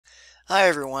Hi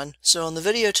everyone. So in the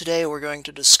video today we're going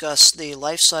to discuss the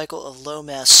life cycle of low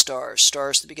mass stars,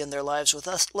 stars that begin their lives with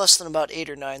less than about 8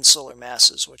 or 9 solar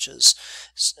masses, which is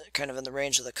kind of in the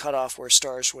range of the cutoff where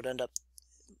stars would end up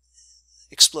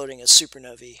exploding as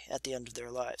supernovae at the end of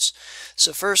their lives.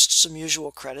 So first, some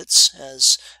usual credits,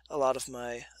 as a lot of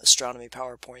my astronomy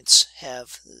PowerPoints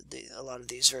have a lot of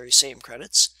these very same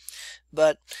credits.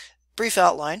 But brief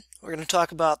outline, we're going to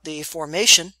talk about the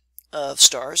formation of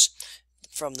stars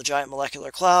from the giant molecular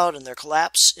cloud and their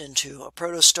collapse into a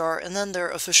protostar, and then their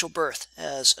official birth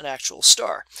as an actual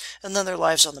star, and then their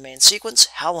lives on the main sequence,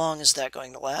 how long is that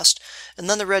going to last, and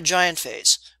then the red giant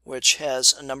phase, which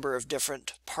has a number of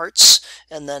different parts,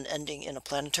 and then ending in a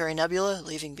planetary nebula,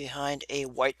 leaving behind a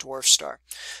white dwarf star.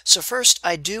 So first,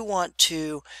 I do want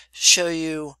to show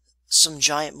you some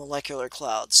giant molecular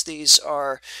clouds. These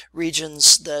are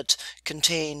regions that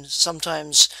contain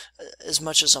sometimes as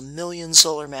much as 1 million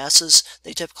solar masses.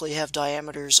 They typically have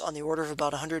diameters on the order of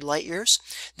about 100 light years.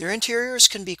 Their interiors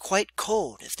can be quite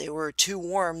cold. If they were too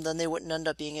warm, then they wouldn't end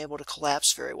up being able to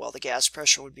collapse very well. The gas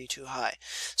pressure would be too high.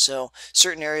 So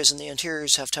certain areas in the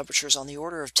interiors have temperatures on the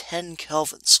order of 10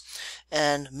 kelvins.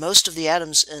 And most of the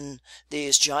atoms in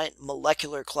these giant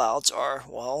molecular clouds are,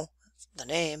 well, the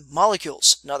name,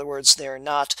 molecules. In other words, they're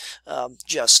not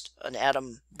just an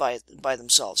atom by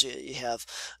themselves. You have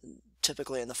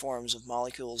typically in the forms of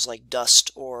molecules like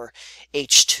dust or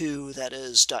H2, that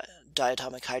is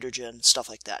diatomic hydrogen, stuff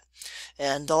like that.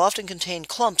 And they'll often contain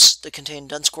clumps that contain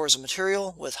dense cores of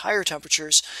material with higher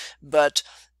temperatures, but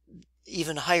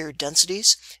even higher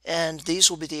densities, and these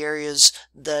will be the areas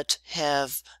that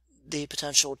have the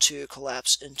potential to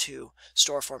collapse into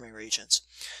star-forming regions.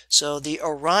 So the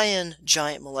Orion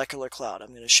giant molecular cloud, I'm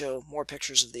going to show more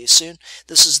pictures of these soon.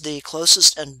 This is the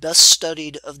closest and best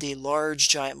studied of the large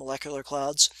giant molecular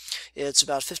clouds. It's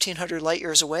about 1,500 light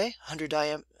years away,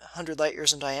 100 light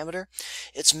years in diameter.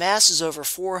 Its mass is over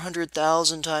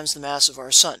 400,000 times the mass of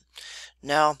our Sun.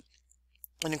 Now,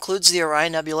 it includes the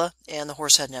Orion Nebula and the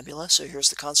Horsehead Nebula, so here's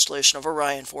the constellation of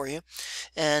Orion for you.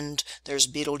 And there's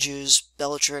Betelgeuse,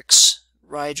 Bellatrix,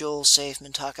 Rigel, Saiph,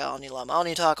 Mintaka, Alnilam,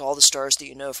 Alnitak, all the stars that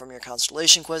you know from your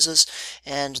constellation quizzes.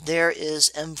 And there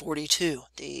is M42,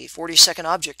 the 42nd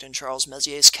object in Charles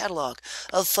Messier's catalog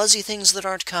of fuzzy things that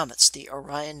aren't comets, the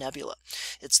Orion Nebula.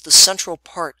 It's the central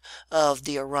part of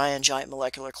the Orion giant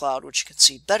molecular cloud, which you can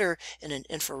see better in an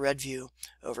infrared view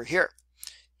over here.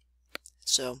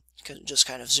 So just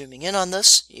kind of zooming in on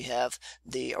this, you have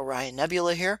the Orion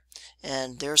Nebula here,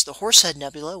 and there's the Horsehead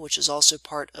Nebula, which is also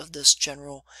part of this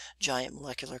general giant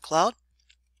molecular cloud.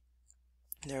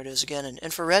 There it is again in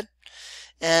infrared.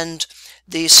 And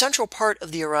the central part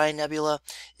of the Orion Nebula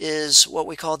is what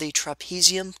we call the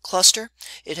trapezium cluster.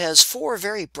 It has 4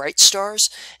 very bright stars,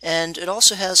 and it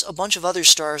also has a bunch of other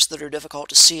stars that are difficult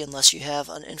to see unless you have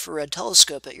an infrared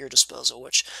telescope at your disposal,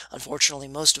 which unfortunately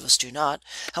most of us do not.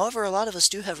 However, a lot of us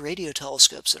do have radio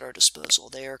telescopes at our disposal.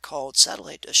 They are called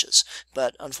satellite dishes,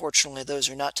 but unfortunately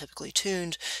those are not typically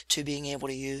tuned to being able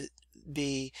to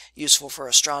be useful for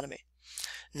astronomy.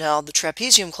 Now, the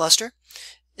trapezium cluster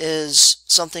is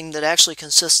something that actually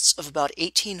consists of about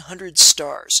 1,800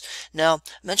 stars. Now,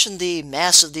 I mentioned the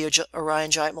mass of the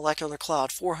Orion giant molecular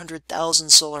cloud, 400,000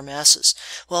 solar masses.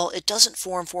 Well, it doesn't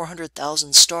form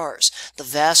 400,000 stars. The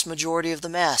vast majority of the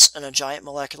mass in a giant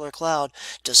molecular cloud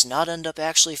does not end up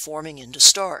actually forming into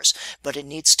stars, but it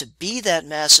needs to be that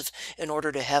massive in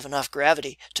order to have enough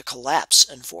gravity to collapse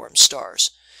and form stars.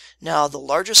 Now, the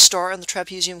largest star in the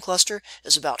trapezium cluster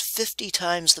is about 50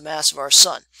 times the mass of our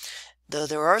Sun. Though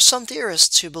there are some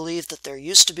theorists who believe that there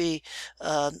used to be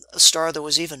a star that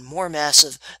was even more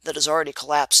massive that has already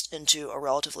collapsed into a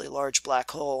relatively large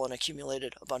black hole and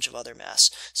accumulated a bunch of other mass.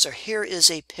 So here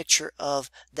is a picture of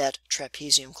that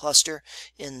trapezium cluster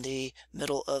in the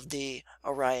middle of the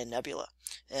Orion Nebula.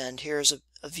 And here's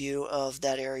a view of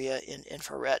that area in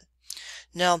infrared.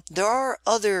 Now, there are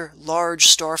other large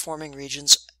star-forming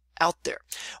regions out there.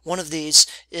 One of these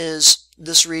is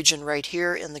this region right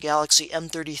here in the galaxy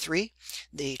M33,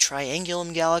 the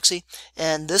Triangulum galaxy,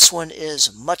 and this one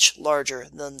is much larger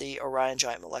than the Orion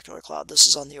giant molecular cloud. This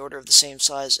is on the order of the same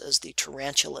size as the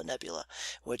Tarantula Nebula,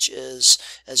 which is,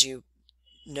 as you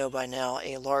know by now,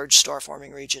 a large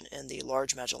star-forming region in the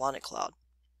Large Magellanic Cloud.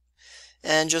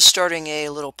 And just starting a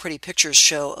little pretty pictures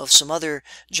show of some other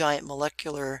giant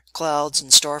molecular clouds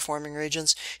and star-forming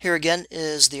regions. Here again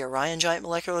is the Orion giant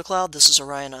molecular cloud. This is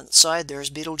Orion on its side. There's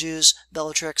Betelgeuse,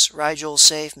 Bellatrix, Rigel,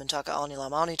 Saiph, Mintaka,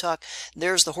 Alnilam, Alnitak.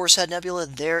 There's the Horsehead Nebula.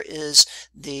 There is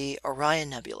the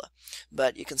Orion Nebula.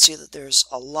 But you can see that there's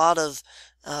a lot of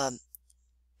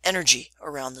energy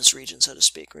around this region, so to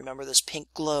speak. Remember, this pink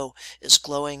glow is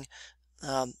glowing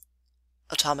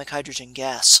atomic hydrogen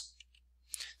gas.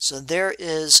 So there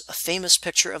is a famous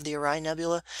picture of the Orion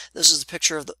Nebula. This is a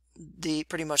picture of the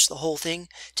pretty much the whole thing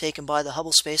taken by the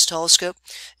Hubble Space Telescope,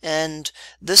 and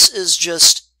this is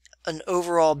just an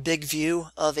overall big view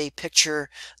of a picture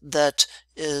that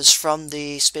is from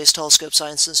the Space Telescope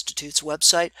Science Institute's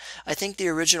website. I think the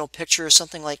original picture is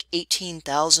something like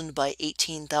 18,000 by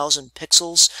 18,000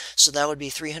 pixels, so that would be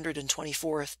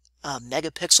 324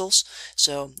 megapixels.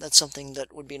 So that's something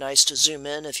that would be nice to zoom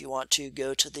in if you want to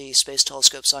go to the Space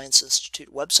Telescope Science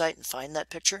Institute website and find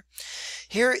that picture.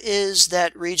 Here is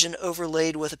that region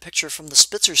overlaid with a picture from the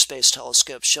Spitzer Space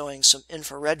Telescope showing some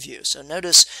infrared view. So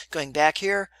notice going back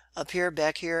here, up here,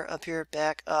 back here, up here,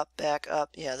 back up, back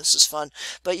up. Yeah, this is fun.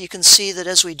 But you can see that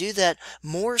as we do that,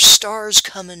 more stars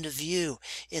come into view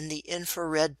in the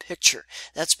infrared picture.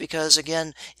 That's because,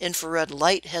 again, infrared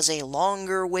light has a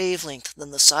longer wavelength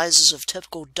than the sizes of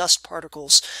typical dust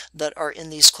particles that are in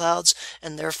these clouds,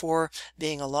 and therefore,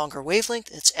 being a longer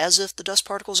wavelength, it's as if the dust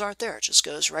particles aren't there. It just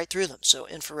goes right through them. So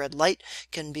infrared light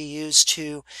can be used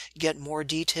to get more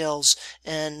details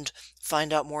and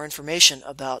find out more information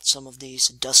about some of these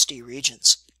dusty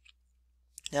regions.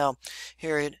 Now,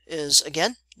 here it is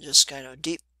again, just kind of a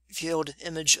deep field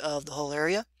image of the whole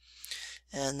area.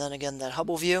 And then again, that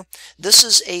Hubble view. This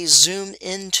is a zoom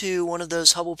into one of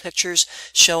those Hubble pictures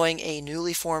showing a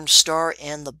newly formed star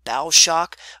and the bow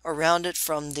shock around it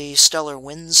from the stellar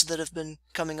winds that have been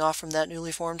coming off from that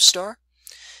newly formed star.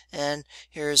 And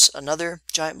here's another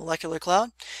giant molecular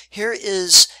cloud. Here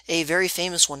is a very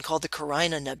famous one called the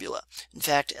Carina Nebula. In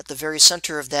fact, at the very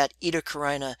center of that, Eta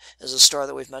Carina is a star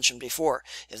that we've mentioned before.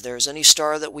 If there's any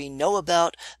star that we know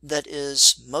about that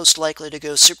is most likely to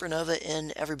go supernova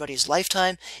in everybody's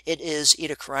lifetime, it is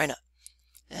Eta Carina.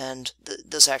 And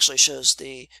this actually shows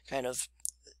the kind of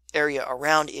area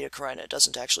around Eta Carina. It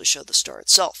doesn't actually show the star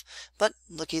itself. But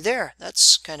looky there,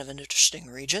 that's kind of an interesting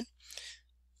region.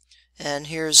 And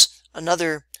here's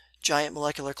another giant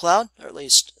molecular cloud, or at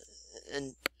least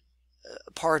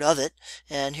a part of it.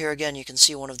 And here again you can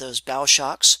see one of those bow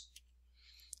shocks.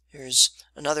 Here's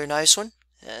another nice one,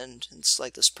 and it's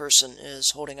like this person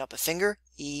is holding up a finger,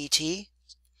 E.T.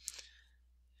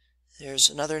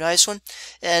 There's another nice one.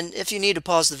 And if you need to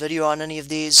pause the video on any of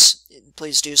these,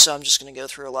 please do so. I'm just going to go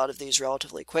through a lot of these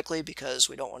relatively quickly because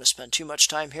we don't want to spend too much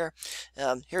time here.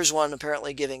 Here's one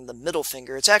apparently giving the middle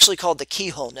finger. It's actually called the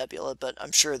Keyhole Nebula, but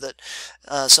I'm sure that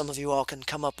some of you all can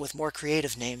come up with more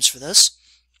creative names for this.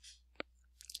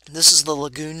 This is the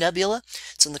Lagoon Nebula.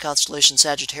 It's in the constellation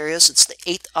Sagittarius. It's the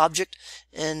 8th object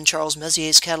in Charles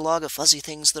Messier's catalog of fuzzy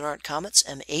things that aren't comets,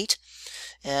 M8.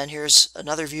 And here's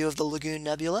another view of the Lagoon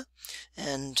Nebula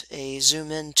and a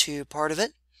zoom into part of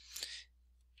it.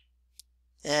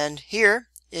 And here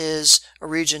is a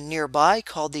region nearby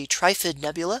called the Trifid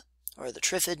Nebula, or the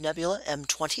Trifid Nebula,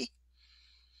 M20.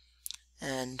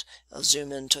 And I'll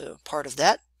zoom into part of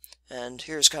that. And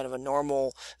here's kind of a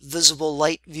normal visible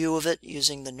light view of it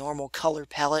using the normal color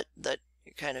palette that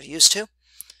you're kind of used to.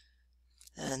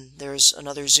 And there's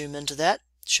another zoom into that,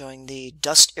 showing the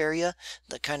dust area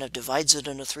that kind of divides it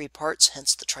into 3 parts,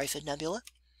 hence the Trifid Nebula.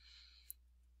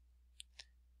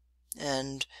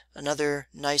 And another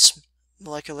nice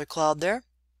molecular cloud there.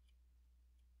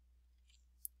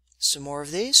 Some more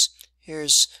of these.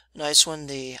 Here's a nice one,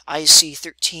 the IC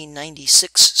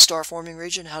 1396 star-forming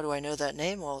region. How do I know that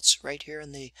name? Well, it's right here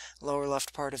in the lower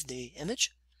left part of the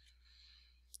image.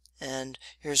 And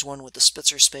here's one with the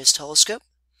Spitzer Space Telescope.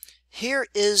 Here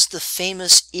is the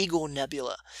famous Eagle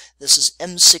Nebula. This is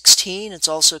M16. It's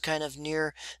also kind of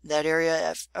near that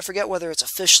area. I forget whether it's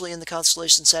officially in the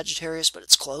constellation Sagittarius, but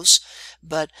it's close.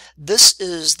 But this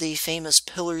is the famous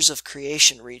Pillars of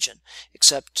Creation region,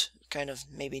 except kind of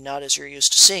maybe not as you're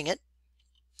used to seeing it.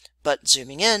 But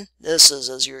zooming in, this is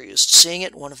as you're used to seeing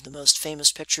it, one of the most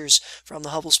famous pictures from the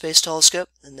Hubble Space Telescope,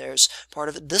 and there's part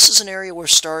of it. This is an area where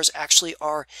stars actually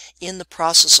are in the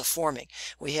process of forming.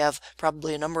 We have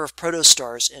probably a number of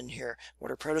protostars in here.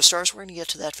 What are protostars? We're going to get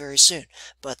to that very soon.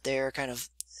 But they're kind of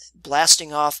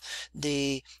blasting off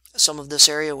some of this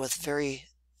area with very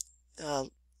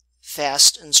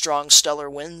fast and strong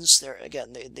stellar winds.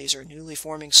 These are newly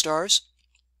forming stars.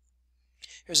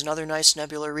 Here's another nice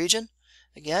nebular region.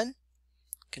 Again,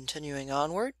 continuing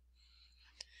onward.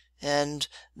 And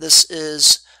this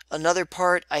is another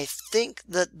part. I think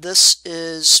that this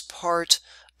is part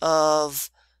of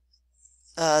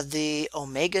the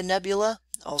Omega Nebula,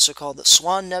 also called the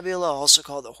Swan Nebula, also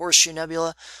called the Horseshoe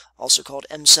Nebula, also called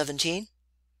M17.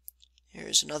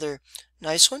 Here's another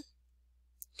nice one.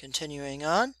 Continuing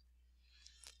on.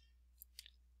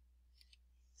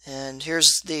 And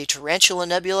here's the Tarantula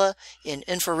Nebula in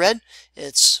infrared.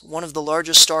 It's one of the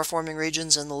largest star-forming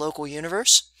regions in the local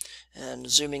universe. And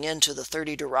zooming into the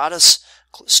 30 Doradus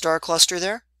star cluster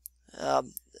there,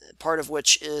 part of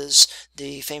which is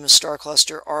the famous star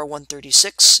cluster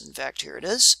R136. In fact, here it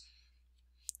is.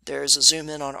 There's a zoom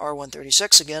in on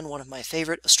R136, again, one of my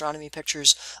favorite astronomy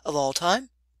pictures of all time.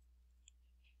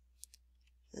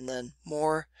 And then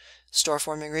more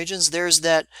star-forming regions. There's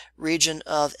that region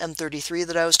of M33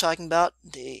 that I was talking about,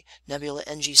 the nebula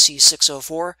NGC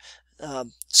 604,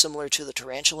 similar to the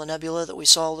Tarantula Nebula that we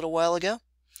saw a little while ago.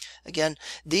 Again,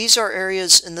 these are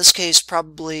areas, in this case,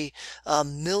 probably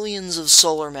millions of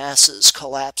solar masses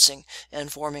collapsing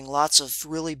and forming lots of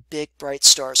really big, bright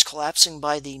stars, collapsing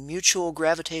by the mutual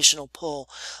gravitational pull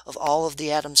of all of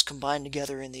the atoms combined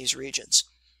together in these regions.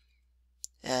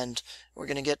 And we're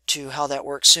going to get to how that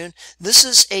works soon. This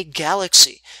is a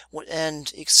galaxy,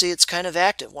 and you can see it's kind of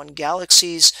active. When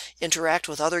galaxies interact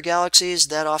with other galaxies,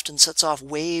 that often sets off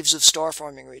waves of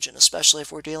star-forming region, especially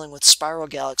if we're dealing with spiral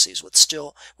galaxies, which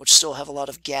still have a lot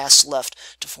of gas left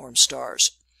to form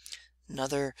stars.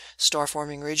 Another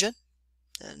star-forming region,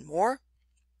 and more.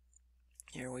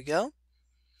 Here we go.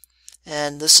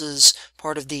 And this is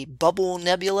part of the Bubble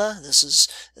Nebula. This is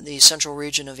the central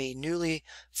region of a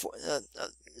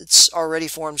it's already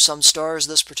formed some stars.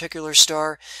 This particular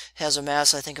star has a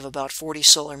mass, I think, of about 40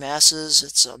 solar masses.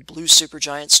 It's a blue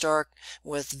supergiant star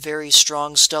with very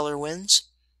strong stellar winds.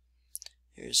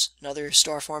 Here's another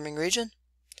star-forming region.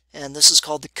 And this is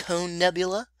called the Cone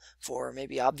Nebula, for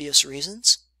maybe obvious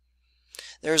reasons.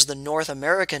 There's the North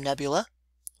America Nebula,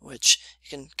 which you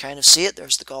can kind of see it.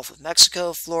 There's the Gulf of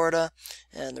Mexico, Florida,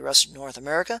 and the rest of North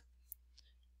America.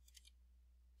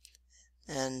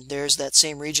 And there's that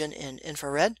same region in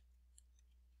infrared.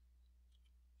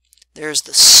 There's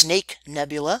the Snake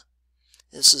Nebula.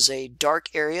 This is a dark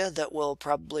area that will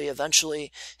probably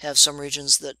eventually have some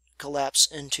regions that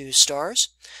collapse into stars.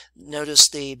 Notice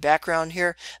the background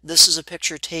here. This is a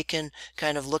picture taken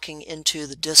kind of looking into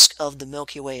the disk of the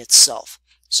Milky Way itself.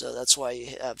 So that's why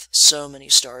you have so many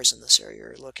stars in this area.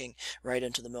 You're looking right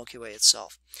into the Milky Way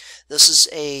itself. This is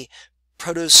a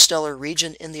protostellar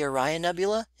region in the Orion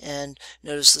Nebula, and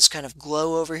notice this kind of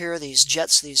glow over here. These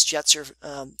jets are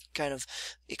kind of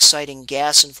exciting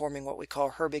gas and forming what we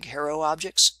call Herbig-Haro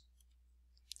objects.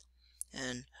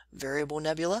 And Variable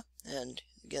Nebula, and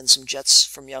again some jets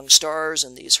from young stars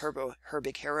and these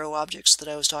Herbig-Haro objects that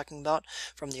I was talking about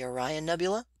from the Orion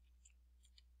Nebula.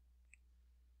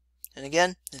 And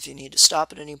again, if you need to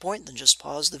stop at any point, then just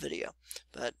pause the video.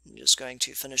 But I'm just going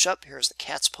to finish up. Here's the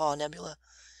Cat's Paw Nebula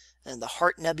and the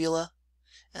Heart Nebula,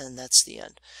 and that's the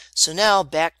end. So now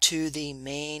back to the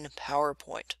main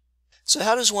PowerPoint. So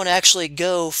how does one actually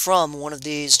go from one of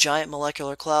these giant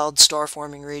molecular cloud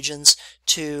star-forming regions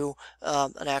to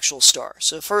an actual star?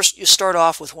 So first you start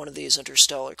off with one of these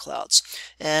interstellar clouds,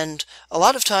 and a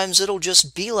lot of times it'll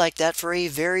just be like that for a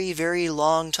very, very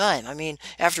long time. I mean,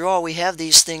 after all, we have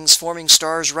these things forming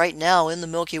stars right now in the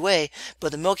Milky Way,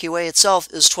 but the Milky Way itself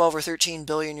is 12 or 13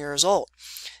 billion years old.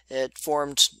 It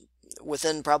formed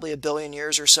within probably 1 billion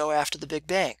years or so after the Big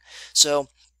Bang. So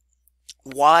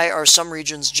why are some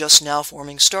regions just now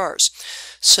forming stars?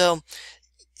 So,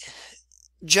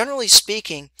 generally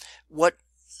speaking, what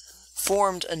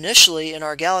formed initially in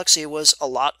our galaxy was a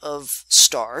lot of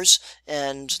stars,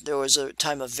 and there was a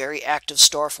time of very active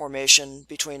star formation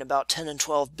between about 10 and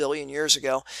 12 billion years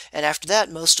ago, and after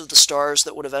that, most of the stars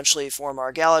that would eventually form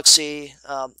our galaxy,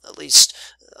 at least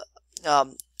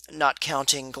not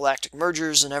counting galactic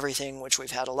mergers and everything, which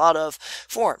we've had a lot of,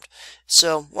 formed.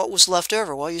 So what was left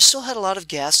over? Well, you still had a lot of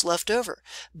gas left over,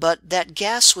 but that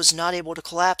gas was not able to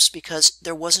collapse because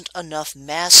there wasn't enough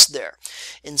mass there.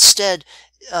 Instead,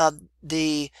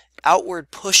 the outward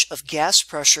push of gas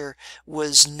pressure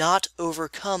was not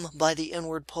overcome by the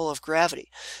inward pull of gravity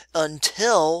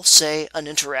until, say, an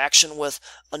interaction with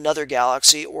another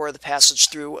galaxy or the passage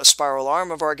through a spiral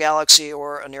arm of our galaxy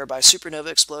or a nearby supernova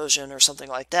explosion or something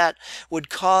like that would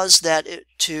cause that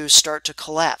to start to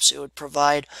collapse. It would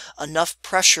provide enough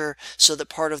pressure so that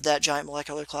part of that giant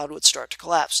molecular cloud would start to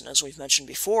collapse. And as we've mentioned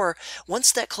before,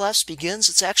 once that collapse begins,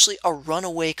 it's actually a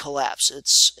runaway collapse.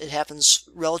 It happens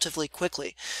relatively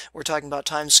quickly. We're talking about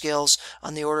time scales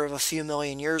on the order of a few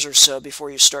million years or so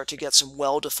before you start to get some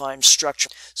well-defined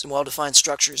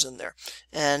structures in there.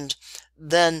 And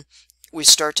then we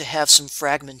start to have some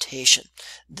fragmentation.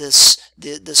 This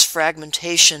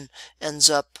fragmentation ends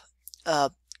up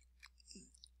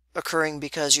occurring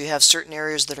because you have certain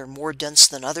areas that are more dense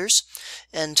than others,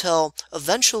 until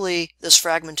eventually this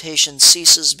fragmentation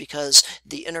ceases because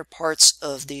the inner parts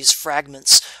of these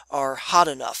fragments are hot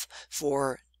enough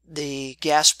for the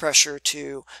gas pressure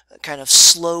to kind of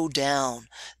slow down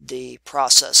the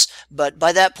process. But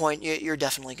by that point, you're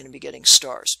definitely going to be getting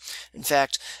stars. In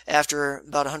fact, after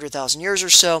about 100,000 years or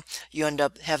so, you end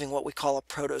up having what we call a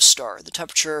protostar. The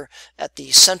temperature at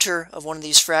the center of one of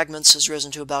these fragments has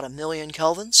risen to about 1,000,000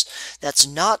 kelvins. That's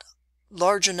not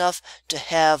large enough to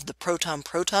have the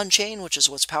proton-proton chain, which is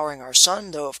what's powering our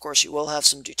sun, though of course you will have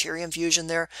some deuterium fusion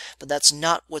there, but that's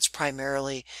not what's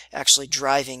primarily actually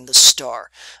driving the star.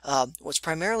 What's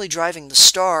primarily driving the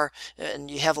star,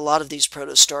 and you have a lot of these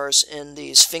protostars in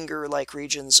these finger-like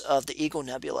regions of the Eagle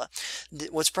Nebula,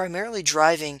 what's primarily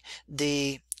driving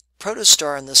the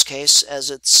protostar in this case, as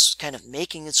it's kind of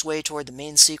making its way toward the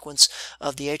main sequence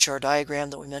of the HR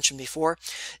diagram that we mentioned before,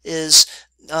 is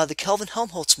the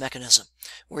Kelvin-Helmholtz mechanism.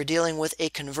 We're dealing with a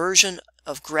conversion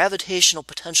of gravitational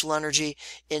potential energy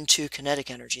into kinetic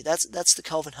energy. That's the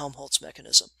Kelvin-Helmholtz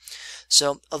mechanism.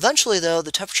 So eventually, though,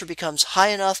 the temperature becomes high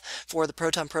enough for the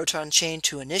proton-proton chain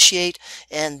to initiate,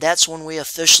 and that's when we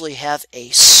officially have a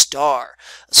star.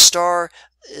 A star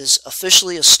is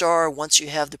officially a star once you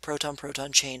have the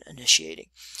proton-proton chain initiating.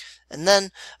 And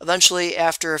then, eventually,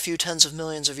 after a few tens of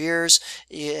millions of years,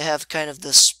 you have kind of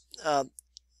this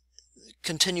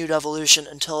continued evolution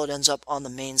until it ends up on the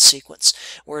main sequence,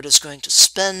 where it is going to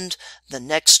spend the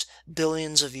next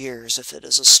billions of years if it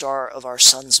is a star of our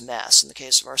sun's mass. In the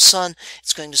case of our sun,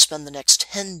 it's going to spend the next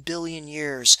 10 billion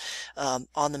years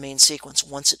on the main sequence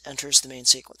once it enters the main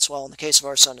sequence. Well, in the case of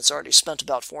our sun, it's already spent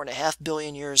about 4.5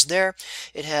 billion years there.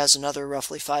 It has another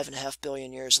roughly 5.5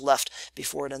 billion years left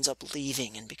before it ends up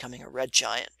leaving and becoming a red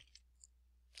giant.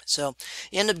 So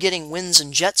you end up getting winds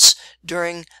and jets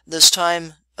during this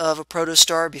time of a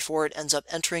protostar before it ends up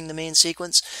entering the main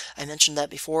sequence. I mentioned that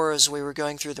before as we were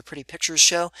going through the Pretty Pictures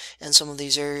show, and some of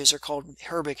these areas are called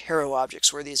Herbig Haro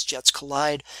objects, where these jets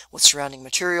collide with surrounding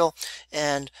material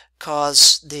and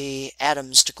cause the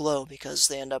atoms to glow because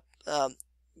they end up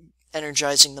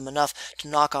energizing them enough to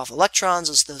knock off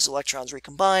electrons. As those electrons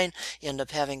recombine, you end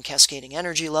up having cascading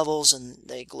energy levels and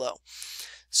they glow.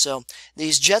 So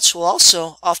these jets will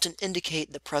also often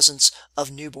indicate the presence of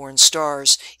newborn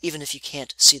stars, even if you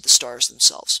can't see the stars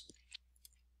themselves.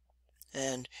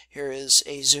 And here is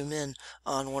a zoom in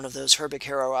on one of those Herbig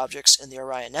Haro objects in the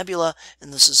Orion Nebula,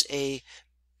 and this is a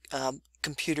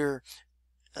computer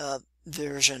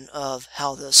version of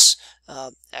how this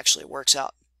actually works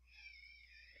out.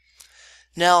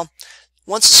 Now,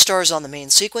 once the star is on the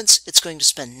main sequence, it's going to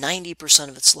spend 90%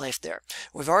 of its life there.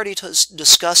 We've already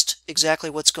discussed exactly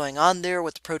what's going on there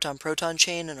with the proton-proton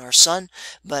chain in our sun,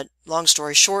 but long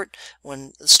story short,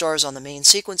 when the star is on the main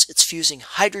sequence, it's fusing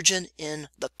hydrogen in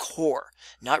the core.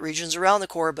 Not regions around the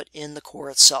core, but in the core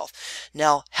itself.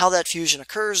 Now, how that fusion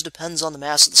occurs depends on the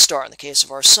mass of the star. In the case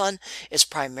of our sun, it's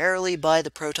primarily by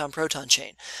the proton-proton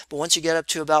chain. But once you get up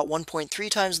to about 1.3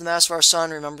 times the mass of our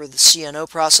sun, remember the CNO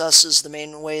process is the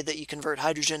main way that you convert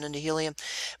hydrogen into helium,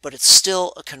 but it's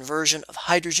still a conversion of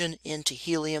hydrogen into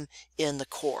helium in the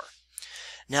core.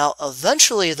 Now,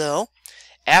 eventually, though,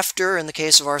 after, in the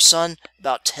case of our sun,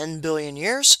 about 10 billion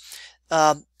years,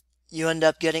 you end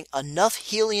up getting enough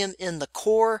helium in the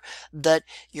core that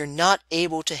you're not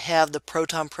able to have the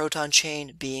proton-proton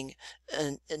chain being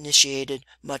initiated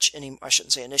much anymore. I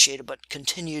shouldn't say initiated, but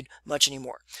continued much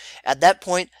anymore. At that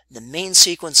point, the main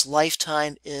sequence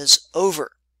lifetime is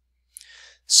over.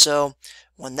 So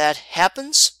when that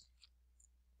happens,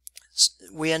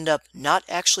 we end up not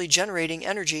actually generating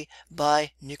energy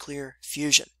by nuclear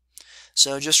fusion.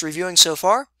 So just reviewing so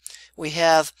far, we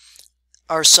have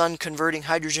our sun converting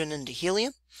hydrogen into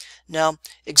helium. Now,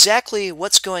 exactly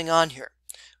what's going on here?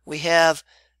 We have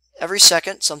every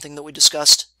second, something that we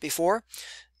discussed before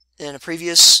in a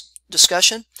previous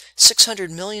discussion,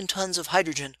 600 million tons of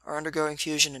hydrogen are undergoing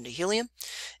fusion into helium,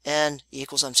 and E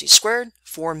equals mc squared.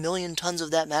 4 million tons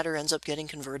of that matter ends up getting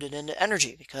converted into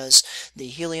energy because the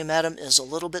helium atom is a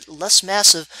little bit less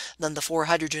massive than the 4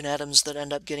 hydrogen atoms that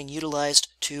end up getting utilized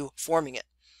to forming it.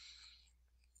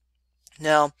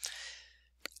 Now,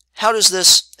 how does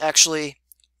this actually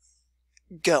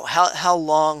go? How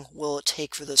long will it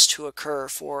take for this to occur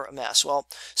for a mass? Well,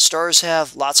 stars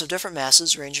have lots of different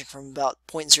masses, ranging from about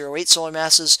 0.08 solar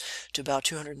masses to about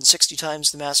 260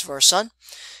 times the mass of our sun.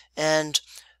 And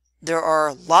there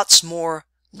are lots more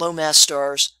low-mass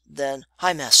stars than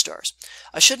high-mass stars.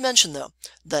 I should mention, though,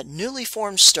 that newly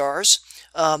formed stars,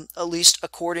 at least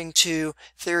according to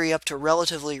theory up to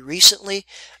relatively recently,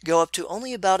 go up to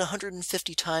only about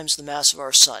 150 times the mass of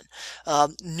our sun.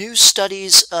 New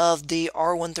studies of the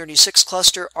R136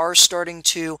 cluster are starting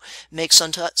to make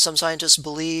some scientists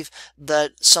believe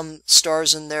that some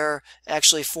stars in there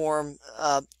actually form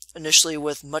initially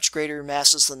with much greater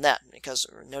masses than that, because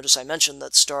notice I mentioned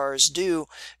that stars do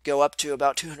go up to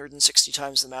about 260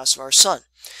 times the mass of our sun.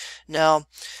 Now,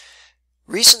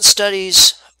 recent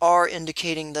studies are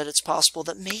indicating that it's possible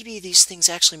that maybe these things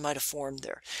actually might have formed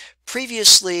there.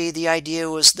 Previously, the idea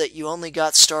was that you only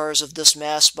got stars of this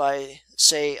mass by,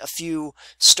 say, a few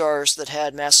stars that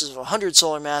had masses of 100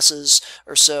 solar masses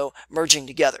or so merging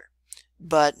together.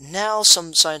 But now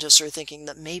some scientists are thinking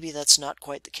that maybe that's not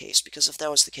quite the case, because if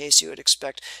that was the case, you would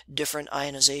expect different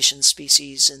ionization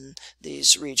species in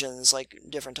these regions, like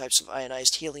different types of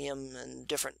ionized helium and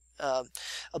different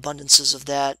abundances of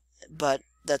that, but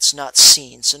that's not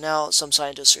seen. So now some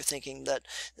scientists are thinking that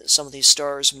some of these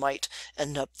stars might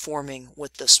end up forming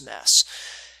with this mass.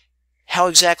 How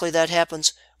exactly that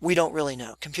happens, we don't really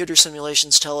know. Computer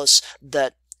simulations tell us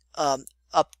that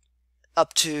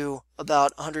up to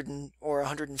about 100 or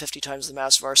 150 times the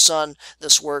mass of our sun,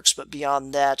 this works, but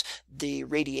beyond that, the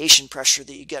radiation pressure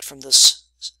that you get from this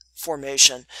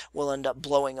formation will end up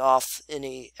blowing off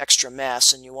any extra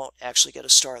mass, and you won't actually get a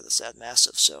star that's that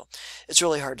massive. So it's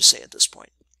really hard to say at this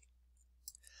point.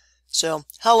 So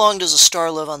how long does a star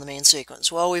live on the main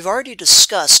sequence? Well, we've already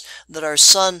discussed that our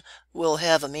sun will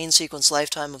have a main sequence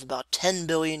lifetime of about 10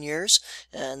 billion years,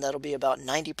 and that'll be about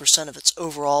 90% of its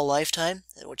overall lifetime,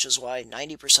 which is why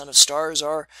 90% of stars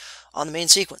are on the main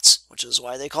sequence, which is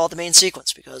why they call it the main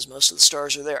sequence, because most of the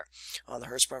stars are there on the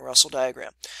Hertzsprung-Russell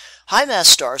diagram. High-mass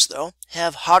stars, though,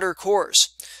 have hotter cores,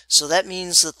 so that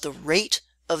means that the rate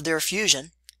of their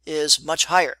fusion is much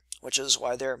higher, which is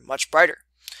why they're much brighter.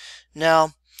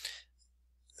 Now,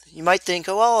 you might think,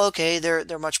 oh, well, okay,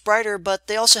 they're much brighter, but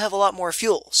they also have a lot more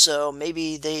fuel, so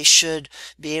maybe they should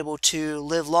be able to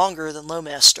live longer than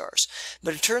low-mass stars.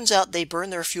 But it turns out they burn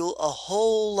their fuel a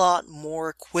whole lot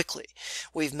more quickly.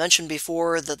 We've mentioned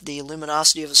before that the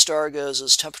luminosity of a star goes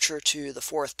as temperature to the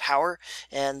 4th power,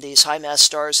 and these high-mass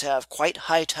stars have quite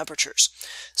high temperatures.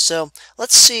 So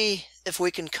let's see if we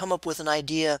can come up with an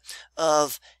idea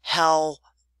of how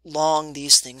long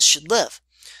these things should live.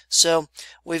 So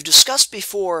we've discussed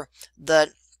before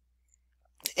that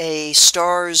a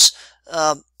star's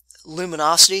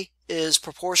luminosity is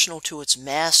proportional to its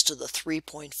mass to the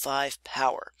 3.5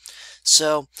 power.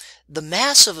 So the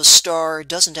mass of a star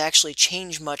doesn't actually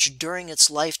change much during its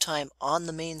lifetime on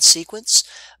the main sequence,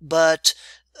 but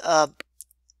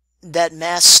that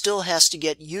mass still has to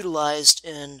get utilized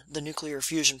in the nuclear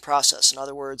fusion process. In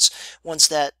other words, once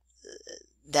that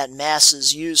mass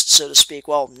is used, so to speak,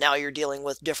 well, now you're dealing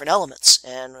with different elements.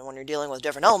 And when you're dealing with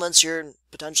different elements, you're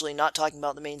potentially not talking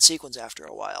about the main sequence after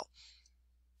a while.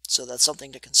 So that's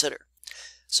something to consider.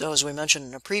 So as we mentioned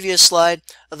in a previous slide,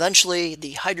 eventually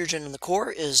the hydrogen in the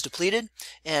core is depleted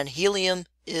and helium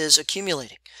is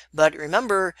accumulating. But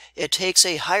remember, it takes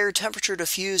a higher temperature to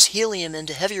fuse helium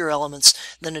into heavier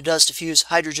elements than it does to fuse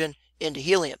hydrogen into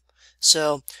helium.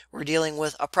 So we're dealing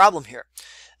with a problem here.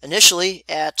 Initially,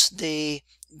 at the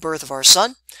birth of our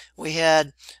sun, we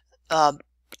had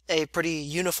a pretty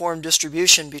uniform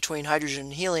distribution between hydrogen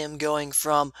and helium going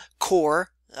from core,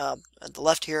 at the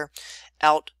left here,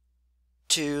 out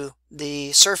to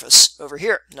the surface over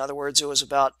here. In other words, it was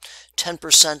about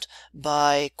 10%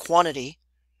 by quantity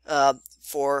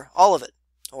for all of it,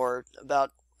 or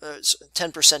about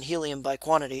 10% helium by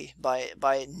quantity,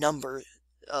 by number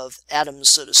of atoms,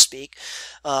 so to speak,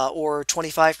 or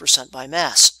 25% by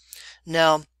mass.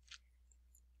 Now,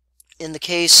 in the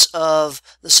case of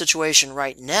the situation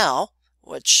right now,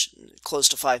 which close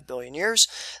to 5 billion years,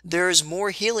 there's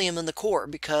more helium in the core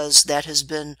because that has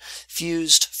been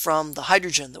fused from the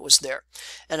hydrogen that was there.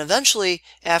 And eventually,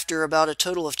 after about a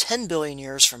total of 10 billion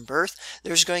years from birth,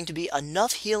 there's going to be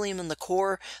enough helium in the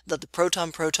core that the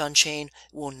proton-proton chain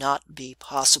will not be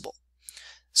possible.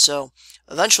 So,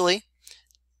 eventually,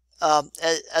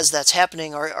 as that's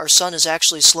happening, our sun is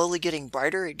actually slowly getting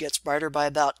brighter. It gets brighter by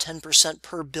about 10%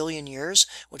 per billion years,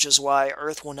 which is why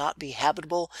Earth will not be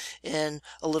habitable in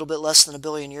a little bit less than a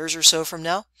billion years or so from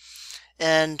now.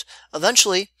 And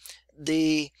eventually,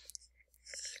 the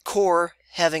core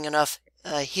having enough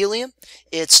helium,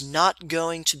 it's not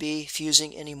going to be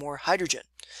fusing any more hydrogen.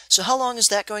 So how long is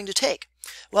that going to take?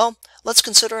 Well, let's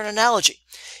consider an analogy.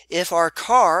 If our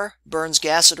car burns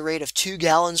gas at a rate of 2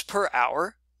 gallons per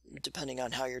hour, depending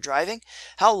on how you're driving,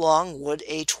 how long would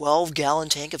a 12-gallon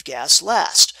tank of gas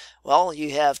last? Well,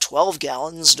 you have 12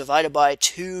 gallons divided by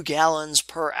 2 gallons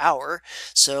per hour,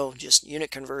 so just unit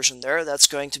conversion there, that's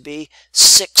going to be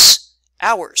 6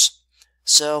 hours.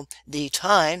 So the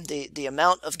time, the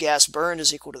amount of gas burned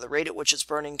is equal to the rate at which it's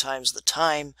burning times the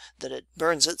time that it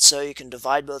burns it, so you can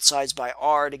divide both sides by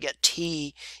R to get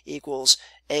T equals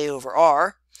A over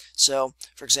R. So,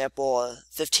 for example, a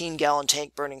 15-gallon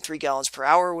tank burning 3 gallons per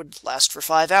hour would last for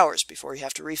 5 hours before you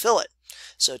have to refill it.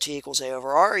 So T equals A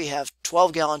over R. You have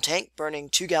 12-gallon tank burning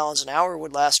 2 gallons an hour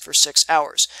would last for 6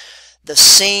 hours. The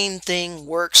same thing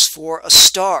works for a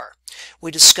star.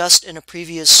 We discussed in a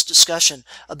previous discussion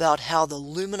about how the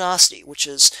luminosity, which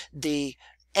is the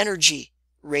energy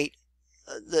rate,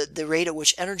 the rate at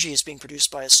which energy is being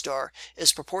produced by a star,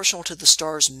 is proportional to the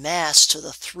star's mass to the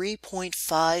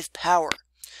 3.5 power.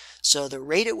 So the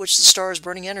rate at which the star is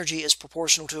burning energy is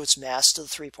proportional to its mass to the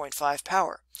 3.5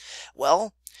 power.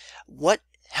 Well,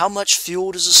 how much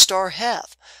fuel does a star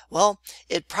have? Well,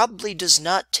 it probably does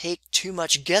not take too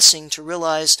much guessing to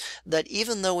realize that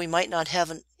even though we might not have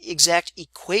an exact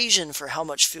equation for how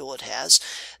much fuel it has,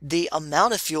 the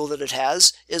amount of fuel that it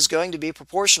has is going to be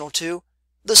proportional to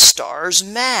the star's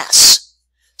mass.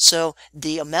 So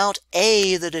the amount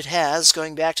A that it has,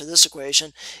 going back to this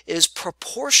equation, is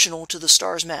proportional to the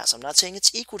star's mass. I'm not saying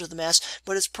it's equal to the mass,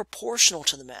 but it's proportional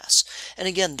to the mass. And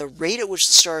again, the rate at which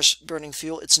the star is burning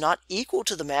fuel, it's not equal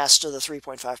to the mass to the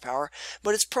 3.5 power,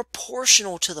 but it's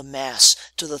proportional to the mass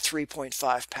to the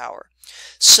 3.5 power.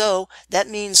 So that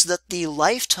means that the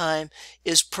lifetime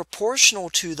is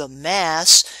proportional to the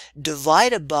mass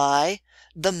divided by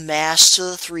the mass to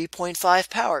the 3.5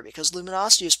 power, because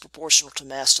luminosity is proportional to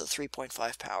mass to the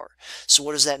 3.5 power. So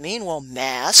what does that mean? Well,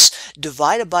 mass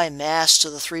divided by mass to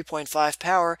the 3.5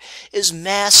 power is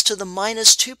mass to the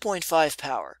minus 2.5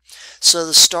 power. So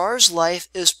the star's life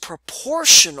is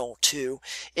proportional to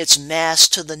its mass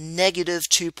to the negative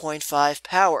 2.5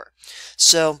 power.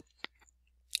 So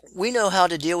we know how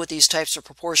to deal with these types of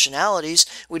proportionalities.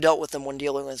 We dealt with them when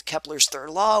dealing with Kepler's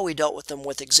third law. We dealt with them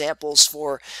with examples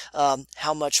for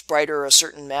how much brighter a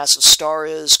certain massive star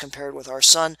is compared with our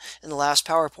sun in the last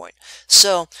PowerPoint.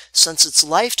 So, since its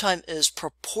lifetime is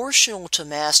proportional to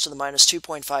mass to the minus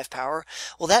 2.5 power,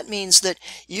 well, that means that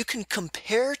you can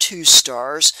compare two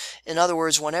stars. In other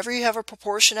words, whenever you have a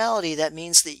proportionality, that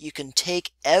means that you can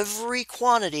take every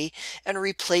quantity and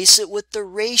replace it with the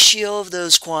ratio of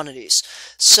those quantities.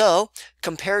 So,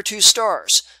 compare two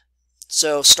stars.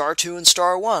 So, star 2 and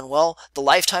star 1. Well, the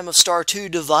lifetime of star 2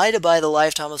 divided by the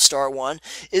lifetime of star 1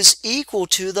 is equal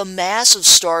to the mass of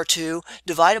star 2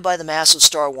 divided by the mass of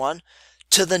star 1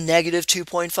 to the negative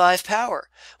 2.5 power.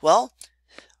 Well,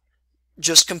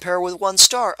 just compare with one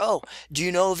star. Oh, do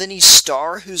you know of any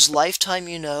star whose lifetime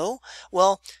you know?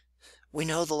 Well, we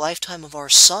know the lifetime of our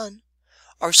sun.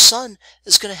 Our sun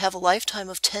is going to have a lifetime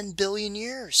of 10 billion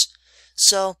years.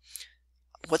 So,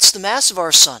 what's the mass of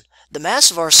our sun? The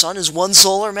mass of our sun is 1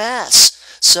 solar mass.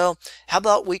 So how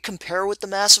about we compare with the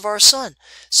mass of our sun?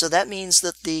 So that means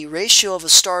that the ratio of a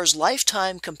star's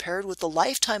lifetime compared with the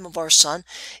lifetime of our sun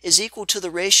is equal to the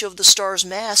ratio of the star's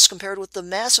mass compared with the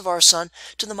mass of our sun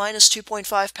to the minus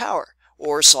 2.5 power.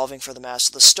 Or, solving for the mass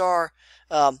of the star,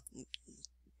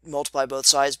 multiply both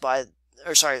sides by,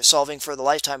 solving for the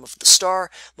lifetime of the star,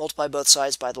 multiply both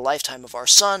sides by the lifetime of our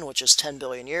sun, which is 10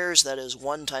 billion years. That is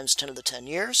 1 times 10 to the 10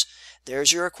 years.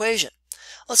 There's your equation.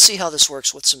 Let's see how this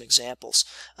works with some examples.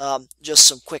 Just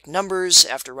some quick numbers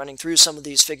after running through some of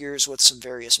these figures with some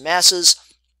various masses.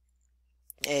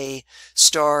 A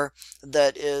star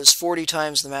that is 40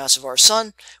 times the mass of our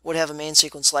sun would have a main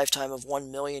sequence lifetime of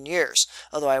 1 million years.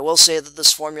 Although I will say that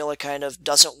this formula kind of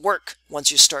doesn't work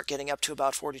once you start getting up to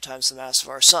about 40 times the mass of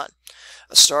our sun.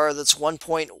 A star that's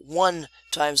 1.1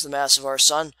 times the mass of our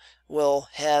sun will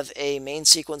have a main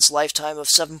sequence lifetime of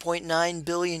 7.9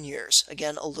 billion years.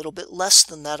 Again, a little bit less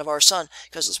than that of our sun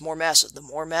because it's more massive. The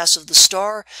more massive the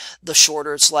star, the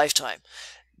shorter its lifetime.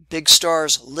 Big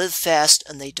stars live fast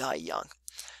and they die young.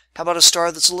 How about a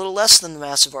star that's a little less than the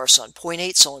mass of our sun,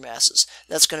 0.8 solar masses?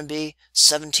 That's going to be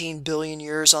 17 billion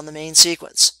years on the main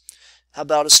sequence. How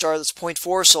about a star that's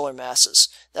 0.4 solar masses?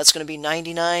 That's going to be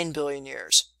 99 billion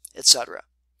years, etc.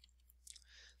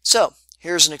 So,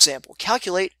 here's an example.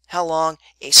 Calculate how long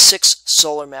a 6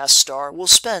 solar mass star will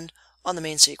spend on the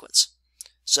main sequence.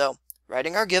 So,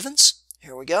 writing our givens,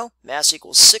 here we go. Mass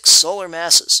equals 6 solar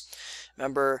masses.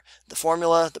 Remember, the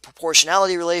formula, the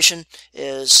proportionality relation,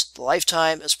 is the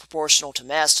lifetime is proportional to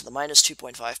mass to the minus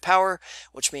 2.5 power,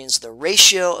 which means the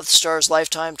ratio of the star's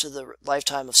lifetime to the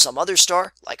lifetime of some other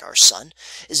star, like our sun,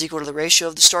 is equal to the ratio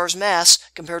of the star's mass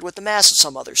compared with the mass of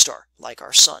some other star, like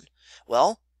our sun.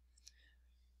 Well,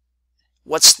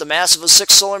 what's the mass of a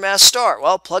 6 solar mass star?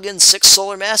 Well, plug in 6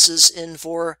 solar masses in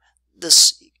for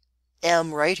this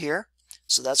M right here.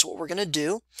 So that's what we're going to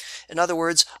do. In other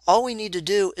words, all we need to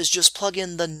do is just plug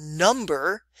in the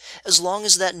number, as long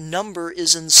as that number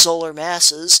is in solar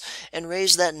masses, and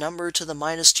raise that number to the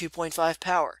minus 2.5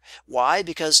 power. Why?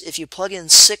 Because if you plug in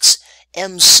 6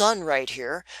 M sun right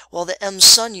here. Well, the M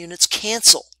sun units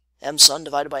cancel. M sun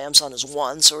divided by M sun is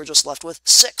 1, so we're just left with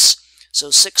 6. So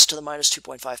 6 to the minus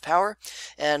 2.5 power.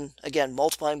 And again,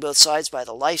 multiplying both sides by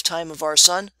the lifetime of our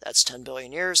sun, that's 10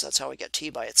 billion years. That's how we get T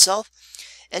by itself.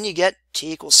 And you get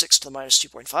T equals 6 to the minus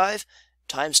 2.5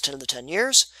 times 10 to the 10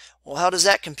 years. Well, how does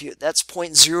that compute? That's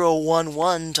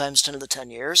 0.011 times 10 to the 10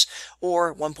 years,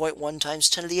 or 1.1 times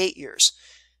 10 to the 8 years.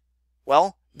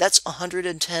 Well, that's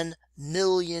 110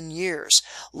 million years.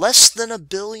 Less than a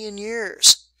billion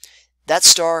years. That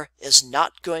star is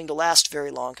not going to last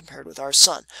very long compared with our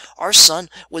sun. Our sun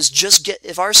was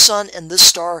if our sun and this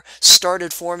star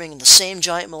started forming in the same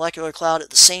giant molecular cloud at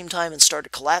the same time and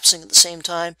started collapsing at the same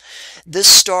time, this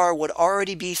star would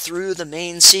already be through the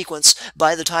main sequence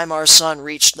by the time our sun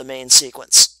reached the main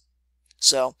sequence.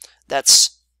 So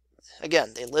that's,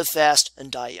 again, they live fast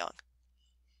and die young.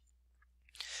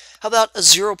 How about a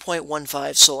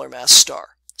 0.15 solar mass star?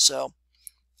 So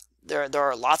there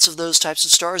are lots of those types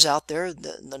of stars out there.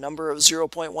 The number of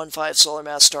 0.15 solar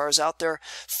mass stars out there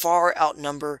far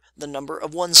outnumber the number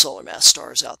of 1 solar mass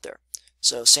stars out there.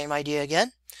 So same idea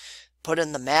again. Put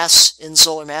in the mass in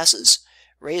solar masses,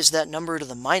 raise that number to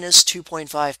the minus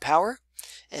 2.5 power,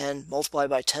 and multiply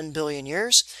by 10 billion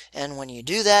years. And when you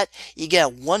do that, you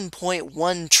get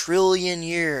 1.1 trillion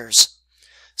years.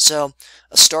 So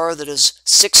a star that is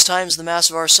 6 times the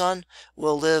mass of our sun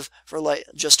will live for like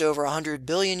just over 100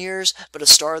 billion years, but a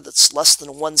star that's less than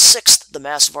 1/6 the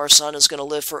mass of our sun is going to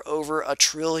live for over 1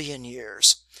 trillion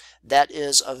years. That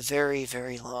is a very,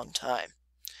 very long time.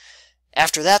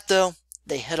 After that, though,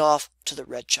 they head off to the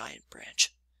red giant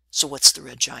branch. So what's the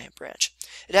red giant branch?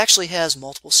 It actually has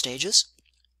multiple stages.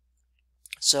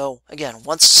 So again,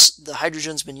 once the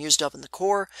hydrogen's been used up in the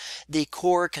core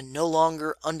can no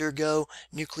longer undergo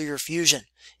nuclear fusion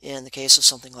in the case of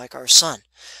something like our sun.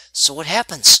 So what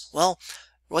happens? Well,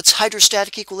 what's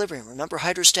hydrostatic equilibrium? Remember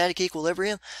hydrostatic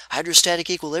equilibrium? Hydrostatic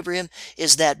equilibrium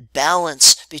is that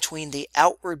balance between the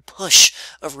outward push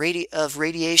of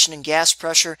radiation and gas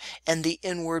pressure and the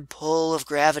inward pull of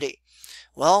gravity.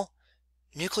 Well,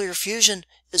 nuclear fusion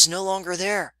is no longer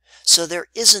there. So there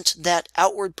isn't that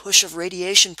outward push of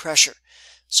radiation pressure.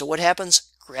 So what happens?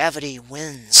 Gravity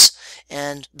wins,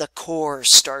 and the core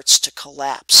starts to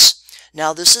collapse.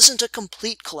 Now, this isn't a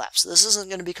complete collapse. This isn't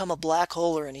going to become a black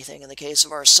hole or anything in the case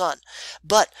of our sun.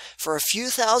 But for a few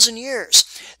thousand years,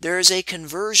 there is a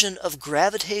conversion of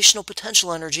gravitational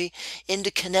potential energy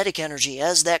into kinetic energy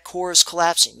as that core is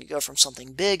collapsing. You go from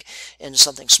something big into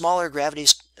something smaller.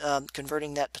 Gravity's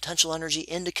converting that potential energy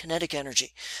into kinetic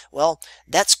energy. Well,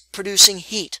 that's producing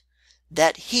heat.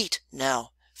 That heat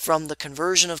now, from the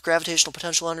conversion of gravitational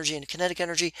potential energy into kinetic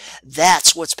energy,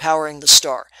 that's what's powering the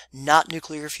star, not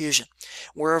nuclear fusion.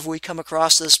 Where have we come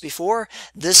across this before?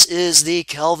 This is the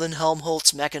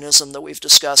Kelvin-Helmholtz mechanism that we've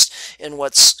discussed in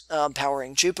what's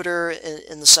powering Jupiter,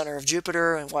 in the center of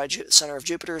Jupiter, and why the center of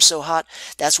Jupiter is so hot.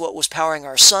 That's what was powering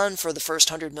our sun for the first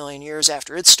 100 million years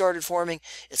after it started forming,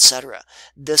 etc.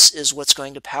 This is what's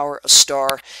going to power a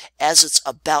star as it's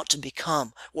about to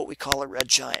become what we call a red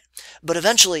giant. But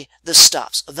eventually, this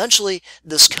stops. Eventually,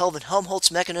 this Kelvin-Helmholtz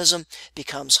mechanism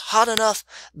becomes hot enough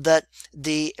that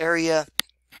the area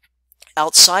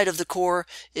outside of the core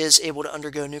is able to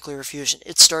undergo nuclear fusion.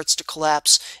 It starts to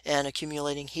collapse, and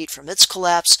accumulating heat from its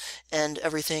collapse and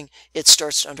everything, it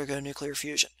starts to undergo nuclear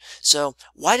fusion. So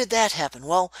why did that happen?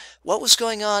 Well, what was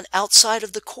going on outside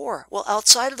of the core? Well,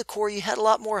 outside of the core, you had a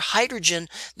lot more hydrogen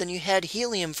than you had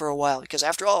helium for a while, because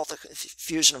after all, the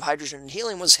fusion of hydrogen and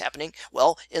helium was happening,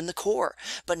 well, in the core.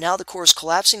 But now the core is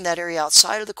collapsing. That area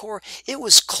outside of the core, it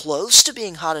was close to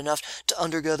being hot enough to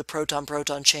undergo the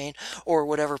proton-proton chain or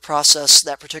whatever process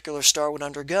that particular star would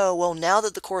undergo. Well, now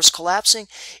that the core is collapsing,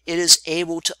 it is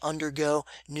able to undergo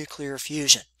nuclear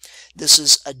fusion. This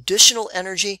is additional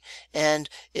energy, and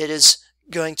it is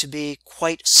going to be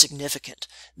quite significant.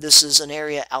 This is an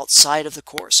area outside of the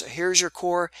core. So here's your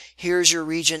core, here's your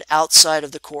region outside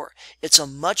of the core. It's a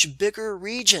much bigger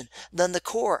region than the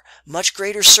core, much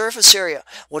greater surface area.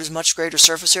 What does much greater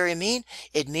surface area mean?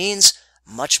 It means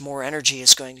much more energy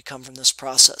is going to come from this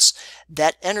process.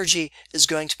 That energy is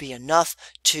going to be enough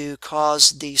to cause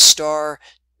the star,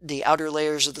 the outer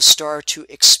layers of the star, to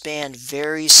expand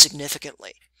very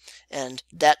significantly. And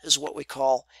that is what we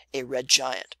call a red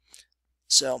giant.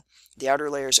 So the outer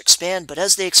layers expand, but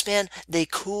as they expand, they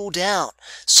cool down.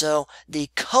 So the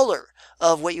color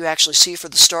of what you actually see for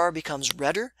the star becomes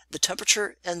redder. The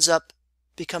temperature ends up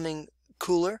becoming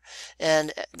cooler,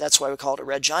 and that's why we call it a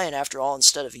red giant after all.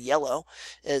 Instead of yellow,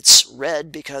 it's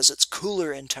red because it's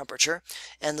cooler in temperature,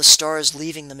 and the star is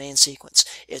leaving the main sequence.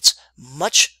 It's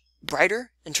much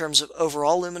brighter in terms of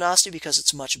overall luminosity because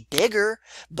it's much bigger,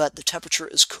 but the temperature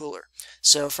is cooler.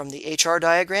 So from the HR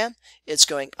diagram, it's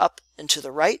going up and to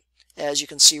the right. As you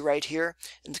can see right here,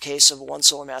 in the case of a 1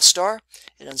 solar mass star,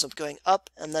 it ends up going up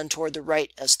and then toward the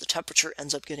right as the temperature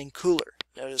ends up getting cooler.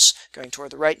 Notice going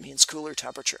toward the right means cooler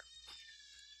temperature.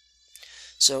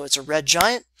 So it's a red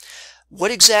giant.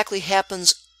 What exactly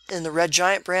happens in the red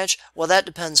giant branch? Well, that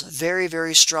depends very,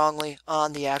 very strongly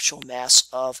on the actual mass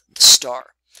of the star.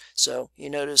 So you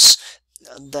notice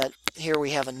that here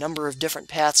we have a number of different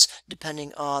paths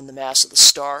depending on the mass of the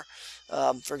star.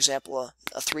 For example,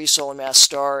 a 3 solar mass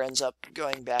star ends up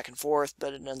going back and forth,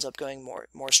 but it ends up going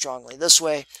more strongly this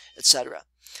way, etc.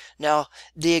 Now,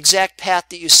 the exact path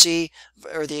that you see,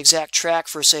 or the exact track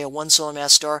for, say, a 1 solar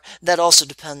mass star, that also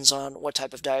depends on what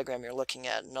type of diagram you're looking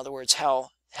at. In other words, how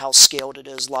scaled it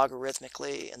is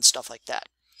logarithmically and stuff like that.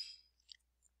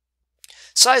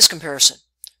 Size comparison.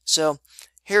 So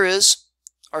here is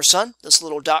our sun, this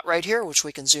little dot right here, which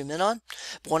we can zoom in on.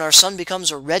 But when our sun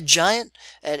becomes a red giant,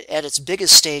 at its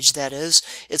biggest stage that is,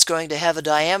 it's going to have a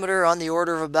diameter on the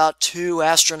order of about 2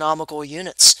 astronomical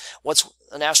units. What's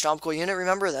an astronomical unit?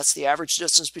 Remember, that's the average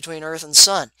distance between Earth and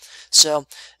Sun. So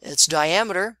its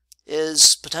diameter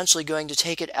is potentially going to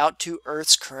take it out to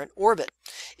Earth's current orbit.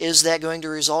 Is that going to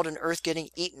result in Earth getting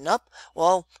eaten up?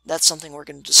 Well, that's something we're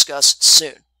going to discuss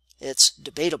soon. It's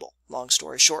debatable, long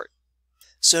story short.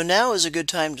 So now is a good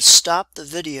time to stop the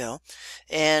video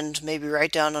and maybe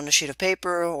write down on a sheet of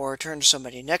paper or turn to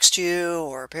somebody next to you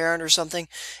or a parent or something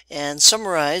and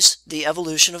summarize the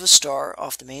evolution of a star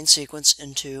off the main sequence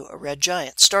into a red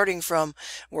giant, starting from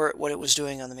what it was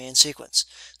doing on the main sequence.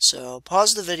 So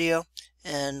pause the video,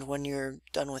 and when you're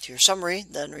done with your summary,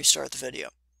 then restart the video.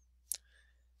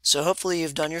 So hopefully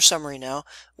you've done your summary now.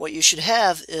 What you should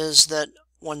have is that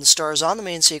when the star is on the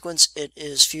main sequence, it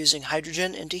is fusing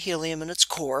hydrogen into helium in its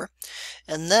core,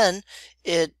 and then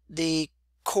the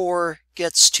core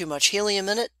gets too much helium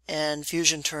in it and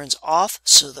fusion turns off,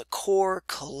 so the core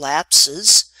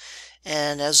collapses,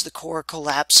 and as the core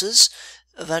collapses,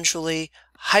 eventually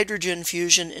hydrogen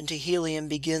fusion into helium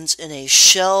begins in a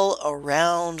shell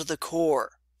around the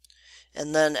core,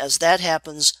 and then as that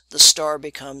happens, the star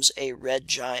becomes a red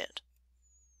giant.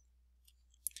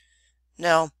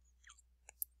 Now,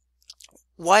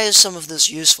 why is some of this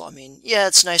useful? I mean, yeah,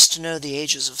 it's nice to know the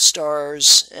ages of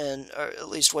stars, or at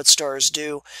least what stars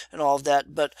do and all of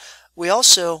that, but we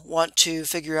also want to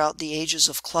figure out the ages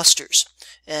of clusters.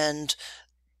 And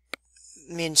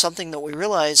I mean, something that we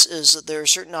realize is that there are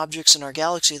certain objects in our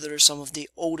galaxy that are some of the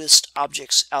oldest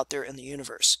objects out there in the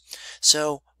universe.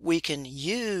 So we can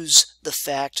use the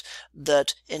fact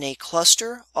that in a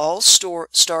cluster, all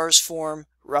stars form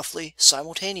roughly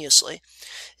simultaneously,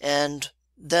 and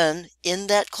then in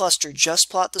that cluster,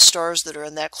 just plot the stars that are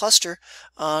in that cluster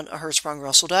on a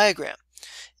Hertzsprung-Russell diagram.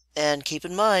 And keep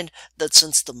in mind that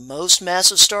since the most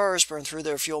massive stars burn through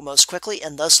their fuel most quickly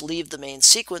and thus leave the main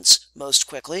sequence most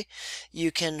quickly,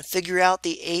 you can figure out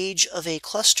the age of a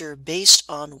cluster based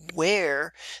on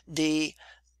where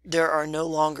there are no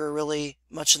longer really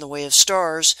much in the way of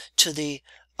stars to the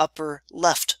upper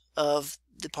left of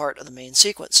the part of the main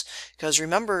sequence. Because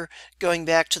remember, going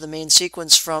back to the main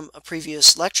sequence from a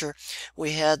previous lecture,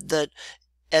 we had that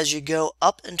as you go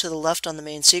up and to the left on the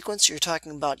main sequence, you're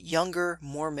talking about younger,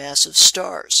 more massive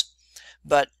stars.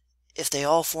 But if they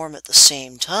all form at the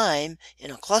same time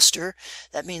in a cluster,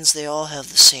 that means they all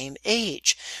have the same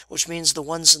age, which means the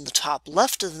ones in the top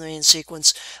left of the main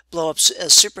sequence blow up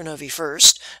as supernovae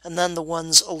first, and then the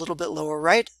ones a little bit lower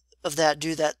right of that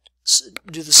do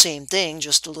the same thing,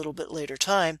 just a little bit later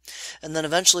time, and then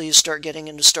eventually you start getting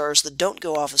into stars that don't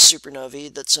go off as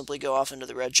supernovae, that simply go off into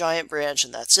the red giant branch,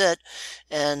 and that's it.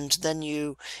 And then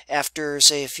you, after,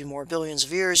 say, a few more billions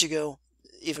of years, you go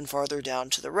even farther down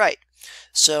to the right.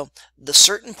 So the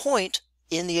certain point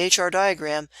in the HR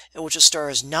diagram at which a star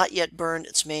has not yet burned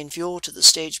its main fuel to the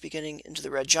stage beginning into the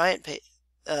red giant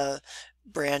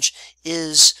branch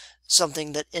is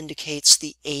something that indicates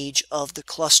the age of the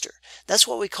cluster. That's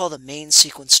what we call the main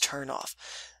sequence turnoff.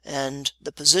 And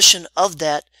the position of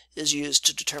that is used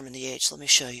to determine the age. Let me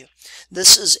show you.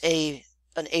 This is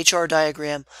an HR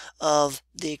diagram of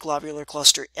the globular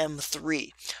cluster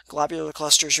M3. Globular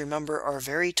clusters, remember, are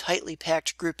very tightly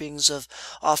packed groupings of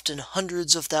often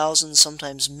hundreds of thousands,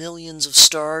 sometimes millions of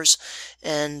stars.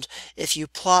 And if you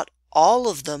plot all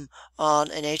of them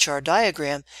on an HR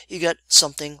diagram, you get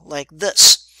something like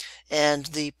this. And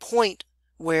the point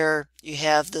where you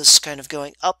have this kind of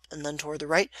going up and then toward the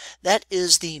right, that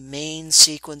is the main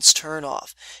sequence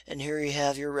turnoff. And here you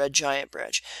have your red giant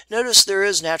branch. Notice there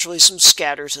is naturally some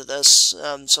scatter to this,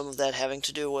 some of that having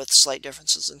to do with slight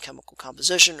differences in chemical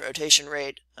composition, rotation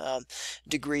rate,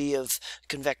 degree of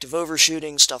convective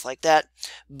overshooting, stuff like that.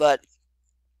 But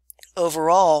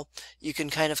overall, you can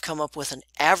kind of come up with an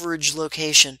average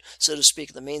location, so to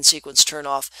speak, the main sequence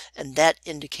turnoff, and that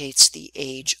indicates the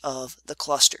age of the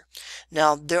cluster.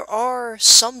 Now, there are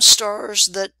some stars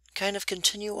that kind of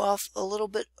continue off a little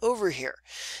bit over here,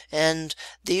 and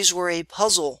these were a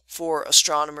puzzle for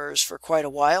astronomers for quite a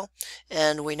while,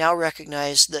 and we now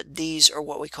recognize that these are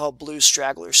what we call blue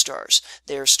straggler stars.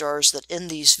 They are stars that in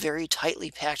these very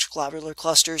tightly packed globular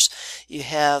clusters you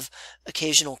have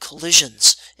occasional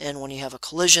collisions, and when you have a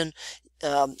collision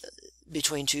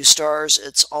between two stars,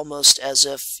 it's almost as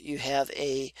if you have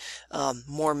a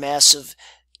more massive,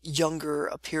 younger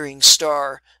appearing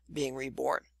star being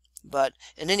reborn. But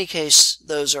in any case,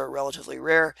 those are relatively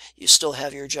rare. You still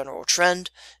have your general trend,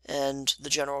 and the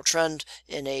general trend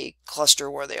in a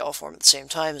cluster where they all form at the same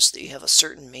time is that you have a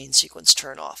certain main sequence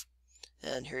turnoff.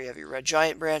 And here you have your red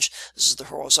giant branch. This is the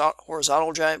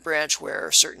horizontal giant branch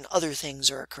where certain other things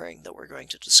are occurring that we're going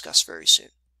to discuss very soon.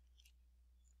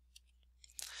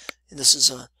 And this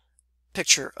is a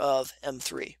picture of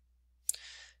M3.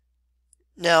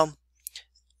 Now,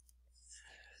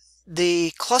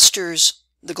 the clusters,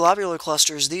 the globular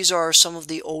clusters, these are some of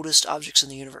the oldest objects in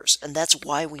the universe, and that's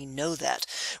why we know that.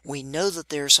 We know that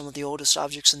they're some of the oldest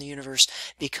objects in the universe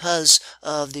because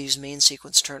of these main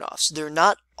sequence turnoffs. They're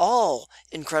not all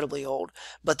incredibly old,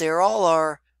 but they all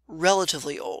are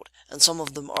relatively old, and some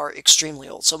of them are extremely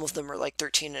old. Some of them are like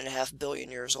 13.5 billion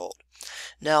years old.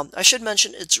 Now, I should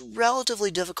mention it's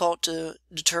relatively difficult to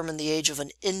determine the age of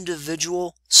an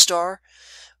individual star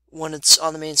when it's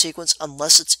on the main sequence,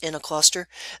 unless it's in a cluster.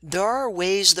 There are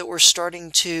ways that we're starting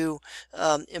to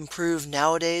improve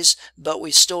nowadays, but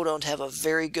we still don't have a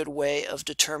very good way of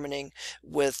determining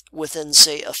within,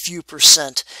 say, a few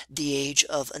percent the age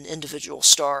of an individual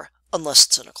star, unless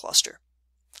it's in a cluster.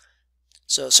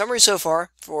 So, summary so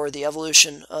far for the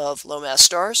evolution of low-mass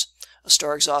stars. A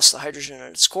star exhausts the hydrogen in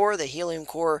its core. The helium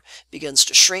core begins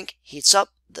to shrink, heats up.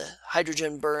 The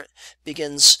hydrogen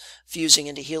begins fusing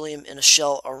into helium in a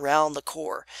shell around the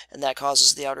core, and that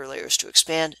causes the outer layers to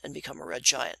expand and become a red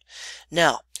giant.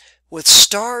 Now, with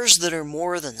stars that are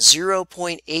more than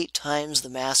 0.8 times the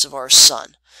mass of our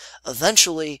Sun,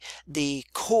 eventually the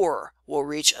core will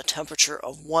reach a temperature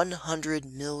of 100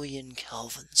 million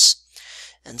kelvins.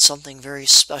 And something very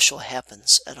special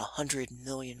happens at 100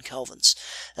 million kelvins.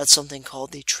 That's something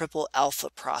called the triple alpha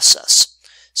process.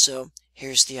 So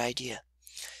here's the idea.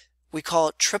 We call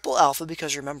it triple alpha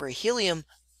because, remember, a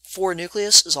helium-4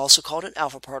 nucleus is also called an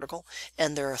alpha particle,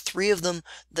 and there are 3 of them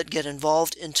that get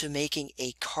involved into making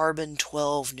a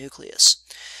carbon-12 nucleus.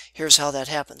 Here's how that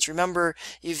happens. Remember,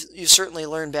 you've certainly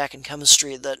learned back in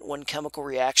chemistry that when chemical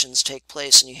reactions take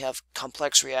place and you have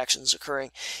complex reactions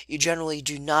occurring, you generally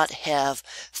do not have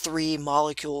 3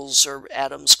 molecules or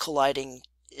atoms colliding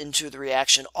into the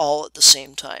reaction all at the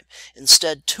same time.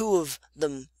 Instead, 2 of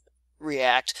them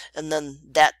react, and then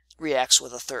that reacts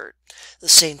with a third. The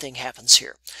same thing happens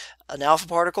here. An alpha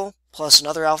particle plus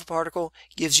another alpha particle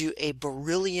gives you a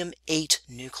beryllium-8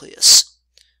 nucleus,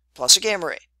 plus a gamma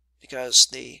ray, because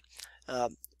the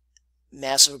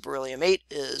mass of beryllium-8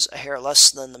 is a hair less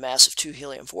than the mass of 2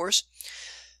 helium-4s.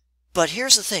 But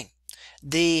here's the thing.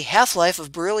 The half-life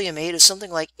of beryllium-8 is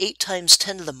something like 8 times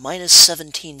 10 to the minus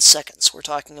 17 seconds. We're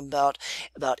talking about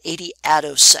 80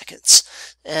 attoseconds.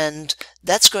 And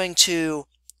that's going to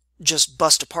just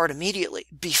bust apart immediately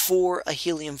before a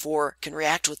helium-4 can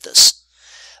react with this.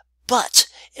 But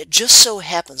it just so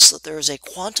happens that there is a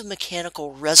quantum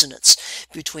mechanical resonance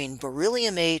between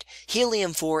beryllium-8,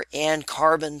 helium-4, and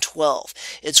carbon-12.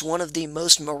 It's one of the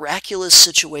most miraculous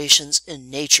situations in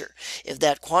nature. If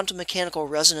that quantum mechanical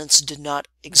resonance did not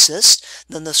exist,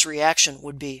 then this reaction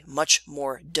would be much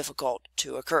more difficult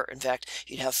to occur. In fact,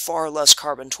 you'd have far less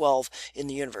carbon-12 in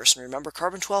the universe. And remember,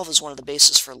 carbon-12 is one of the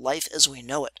bases for life as we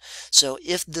know it. So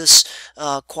if this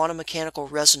quantum mechanical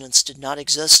resonance did not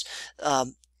exist,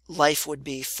 life would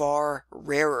be far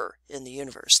rarer in the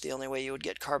universe. The only way you would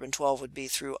get carbon-12 would be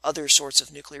through other sorts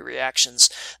of nuclear reactions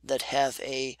that have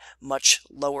a much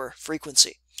lower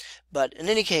frequency. But in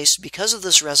any case, because of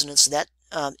this resonance, that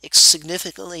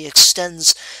significantly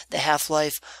extends the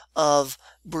half-life of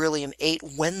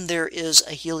beryllium-8 when there is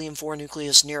a helium-4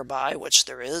 nucleus nearby, which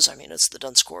there is. I mean, it's the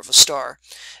dense core of a star,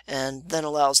 and then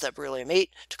allows that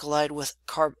beryllium-8 to collide with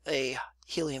a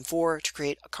helium-4 to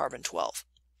create a carbon-12.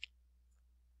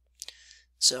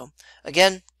 So,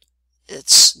 again,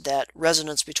 it's that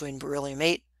resonance between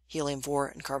beryllium-8,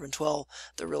 helium-4, and carbon-12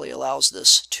 that really allows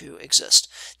this to exist.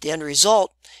 The end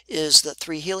result is that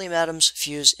 3 helium atoms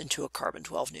fuse into a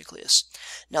carbon-12 nucleus.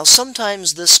 Now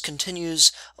sometimes this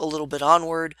continues a little bit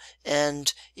onward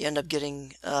and you end up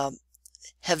getting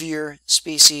heavier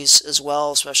species as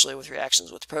well, especially with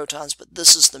reactions with protons, but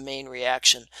this is the main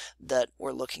reaction that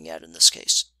we're looking at in this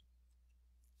case.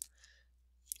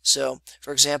 So,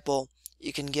 for example,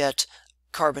 you can get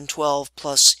carbon-12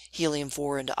 plus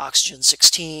helium-4 into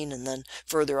oxygen-16, and then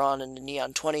further on into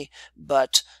neon-20,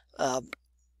 but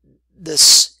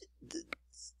this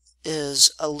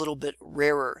is a little bit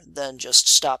rarer than just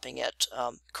stopping at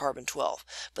carbon-12.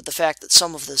 But the fact that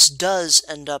some of this does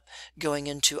end up going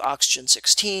into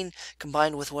oxygen-16,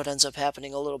 combined with what ends up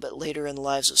happening a little bit later in the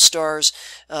lives of stars,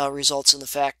 results in the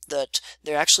fact that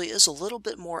there actually is a little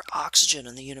bit more oxygen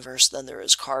in the universe than there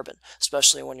is carbon,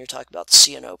 especially when you're talking about the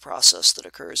CNO process that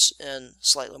occurs in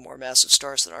slightly more massive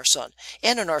stars than our Sun.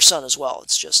 And in our Sun as well.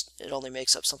 It's just, it only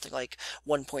makes up something like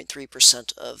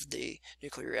 1.3% of the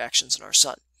nuclear reactions in our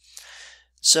Sun.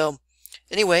 So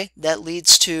anyway, that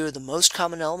leads to the most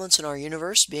common elements in our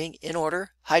universe being, in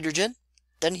order, hydrogen,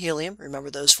 then helium, remember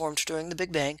those formed during the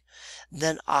Big Bang,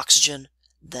 then oxygen,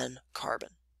 then carbon.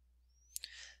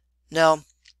 Now,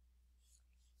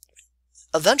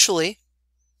 eventually,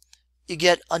 you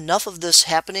get enough of this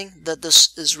happening that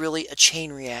this is really a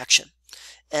chain reaction,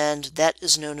 and that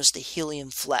is known as the helium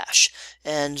flash.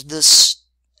 And this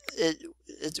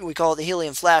we call it the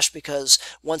helium flash because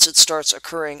once it starts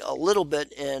occurring a little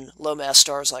bit in low-mass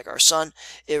stars like our Sun,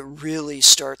 it really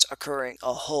starts occurring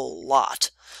a whole lot.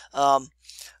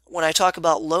 When I talk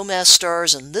about low-mass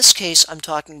stars, in this case, I'm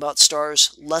talking about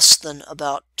stars less than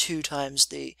about 2 times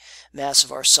the mass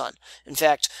of our Sun. In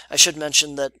fact, I should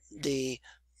mention that the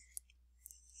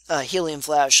helium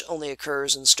flash only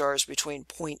occurs in stars between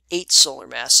 0.8 solar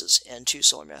masses and 2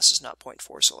 solar masses, not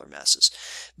 0.4 solar masses.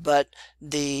 But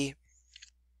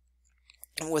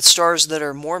with stars that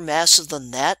are more massive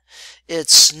than that,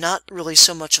 it's not really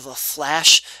so much of a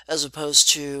flash as opposed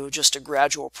to just a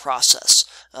gradual process.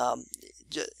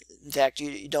 In fact,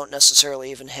 you don't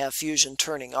necessarily even have fusion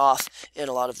turning off in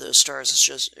a lot of those stars. It's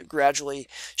just it gradually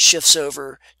shifts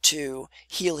over to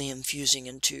helium fusing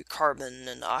into carbon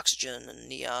and oxygen and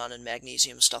neon and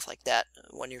magnesium, stuff like that,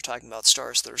 when you're talking about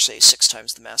stars that are, say, 6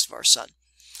 times the mass of our Sun.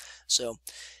 So,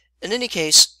 in any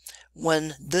case,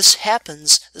 when this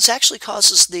happens, this actually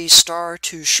causes the star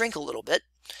to shrink a little bit,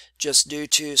 just due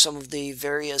to some of the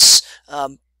various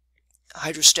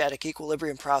hydrostatic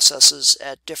equilibrium processes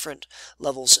at different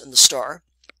levels in the star.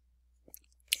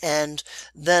 And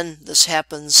then this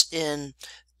happens in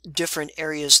different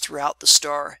areas throughout the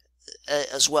star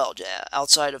as well,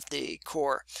 outside of the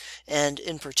core. And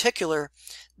in particular,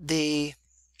 the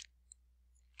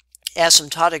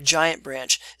asymptotic giant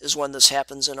branch is when this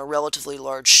happens in a relatively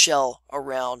large shell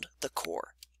around the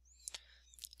core.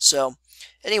 So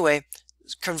anyway,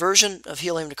 conversion of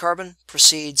helium to carbon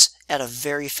proceeds at a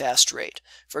very fast rate.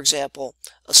 For example,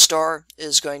 a star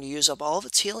is going to use up all of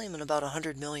its helium in about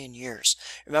 100 million years.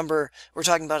 Remember, we're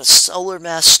talking about a solar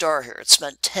mass star here. It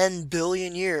spent 10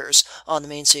 billion years on the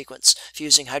main sequence,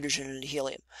 fusing hydrogen into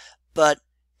helium. But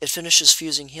it finishes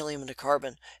fusing helium into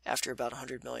carbon after about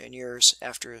 100 million years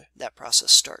after that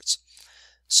process starts.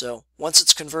 So once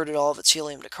it's converted all of its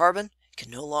helium to carbon, it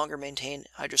can no longer maintain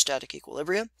hydrostatic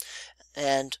equilibrium,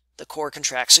 and the core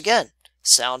contracts again.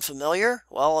 Sound familiar?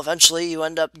 Well, eventually you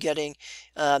end up getting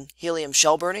helium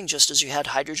shell burning, just as you had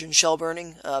hydrogen shell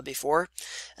burning before.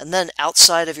 And then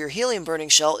outside of your helium burning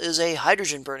shell is a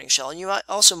hydrogen burning shell. And you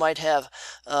also might have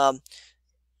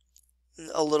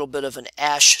a little bit of an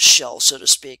ash shell, so to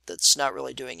speak, that's not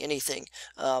really doing anything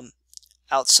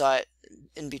outside,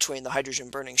 in between the hydrogen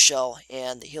burning shell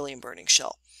and the helium burning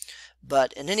shell.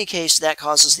 But in any case, that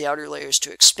causes the outer layers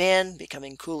to expand,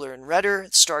 becoming cooler and redder.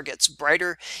 The star gets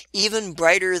brighter, even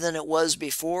brighter than it was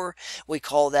before. We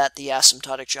call that the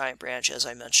asymptotic giant branch, as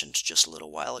I mentioned just a little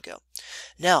while ago.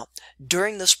 Now,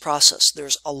 during this process,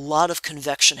 there's a lot of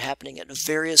convection happening at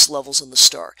various levels in the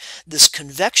star. This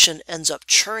convection ends up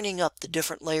churning up the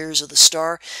different layers of the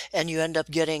star, and you end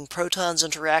up getting protons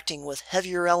interacting with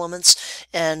heavier elements,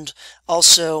 and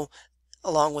also,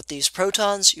 along with these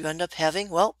protons, you end up having,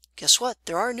 well, guess what?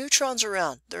 There are neutrons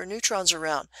around. There are neutrons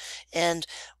around. And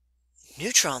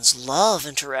neutrons love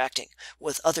interacting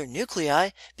with other nuclei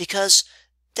because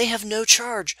They have no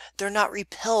charge. They're not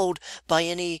repelled by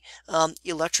any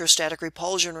electrostatic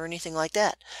repulsion or anything like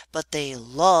that. But they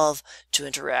love to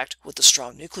interact with the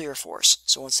strong nuclear force.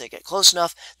 So once they get close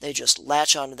enough, they just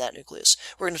latch onto that nucleus.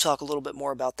 We're going to talk a little bit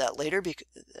more about that later,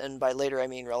 and by later I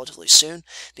mean relatively soon,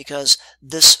 because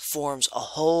this forms a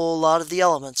whole lot of the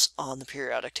elements on the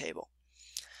periodic table.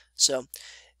 So,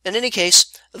 in any case,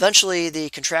 eventually the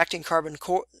contracting carbon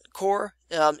core,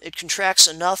 it contracts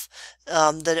enough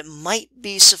that it might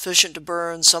be sufficient to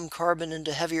burn some carbon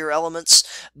into heavier elements,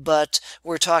 but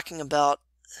we're talking about,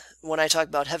 when I talk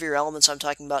about heavier elements, I'm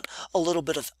talking about a little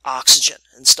bit of oxygen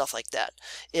and stuff like that.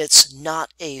 It's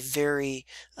not a very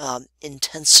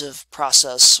intensive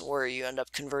process where you end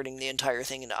up converting the entire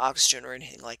thing into oxygen or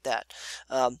anything like that.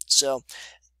 So,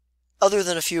 other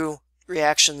than a few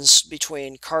reactions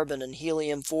between carbon and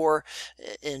helium-4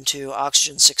 into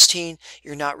oxygen-16,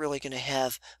 you're not really going to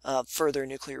have further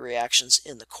nuclear reactions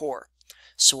in the core.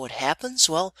 So what happens?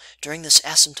 Well, during this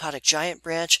asymptotic giant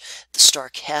branch, the star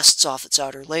casts off its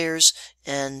outer layers,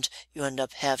 and you end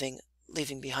up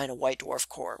leaving behind a white dwarf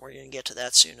core. We're going to get to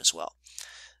that soon as well.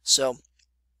 So,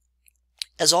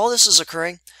 as all this is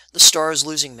occurring, the star is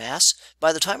losing mass.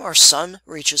 By the time our sun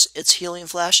reaches its helium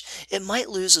flash, it might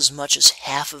lose as much as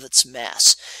half of its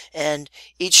mass. And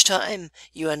each time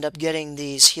you end up getting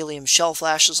these helium shell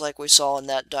flashes like we saw in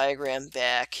that diagram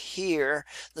back here,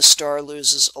 the star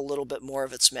loses a little bit more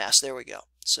of its mass. There we go.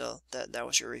 So that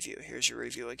was your review. Here's your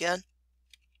review again.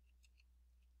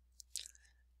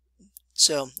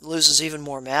 So it loses even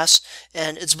more mass,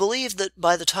 and it's believed that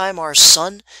by the time our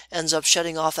sun ends up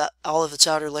shedding off all of its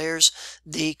outer layers,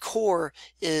 the core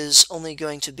is only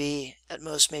going to be at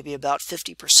most maybe about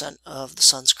 50% of the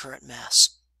sun's current mass.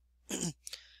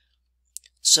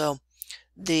 So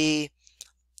the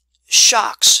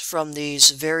shocks from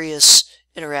these various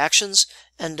interactions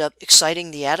end up exciting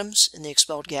the atoms in the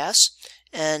expelled gas,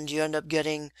 and you end up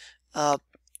getting a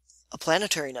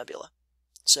planetary nebula.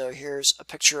 So here's a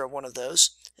picture of one of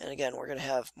those, and again, we're going to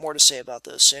have more to say about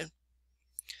those soon.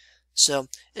 So,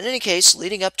 in any case,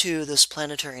 leading up to this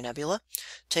planetary nebula,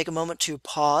 take a moment to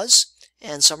pause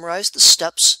and summarize the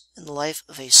steps in the life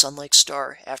of a sun-like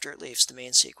star after it leaves the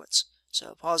main sequence.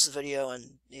 So pause the video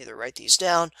and either write these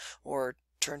down or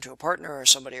turn to a partner or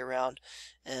somebody around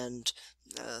and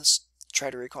try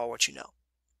to recall what you know.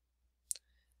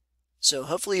 So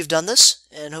hopefully you've done this,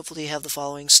 and hopefully you have the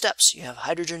following steps. You have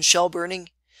hydrogen shell burning.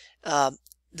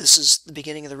 This is the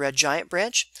beginning of the red giant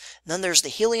branch. And then there's the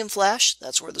helium flash.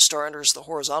 That's where the star enters the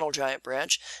horizontal giant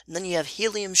branch. And then you have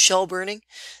helium shell burning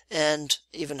and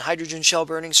even hydrogen shell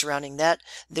burning surrounding that.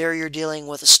 There you're dealing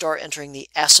with a star entering the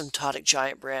asymptotic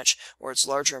giant branch, where it's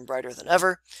larger and brighter than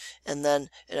ever. And then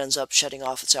it ends up shedding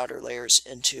off its outer layers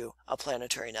into a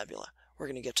planetary nebula. We're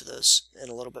going to get to those in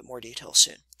a little bit more detail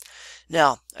soon.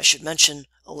 Now, I should mention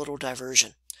a little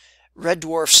diversion. Red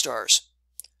dwarf stars.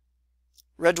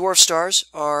 Red dwarf stars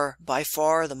are by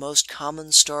far the most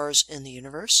common stars in the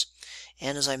universe.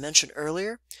 And as I mentioned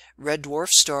earlier, red dwarf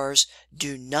stars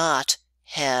do not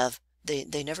have,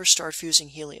 they never start fusing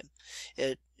helium.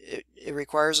 It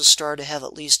requires a star to have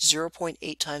at least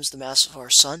 0.8 times the mass of our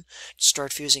sun to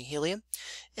start fusing helium.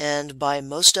 And by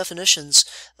most definitions,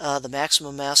 the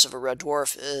maximum mass of a red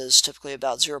dwarf is typically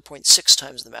about 0.6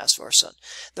 times the mass of our sun.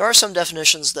 There are some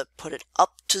definitions that put it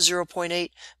up to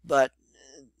 0.8, but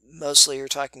mostly you're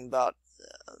talking about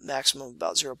maximum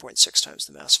about 0.6 times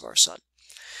the mass of our sun.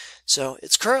 So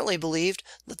it's currently believed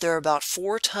that there are about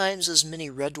 4 times as many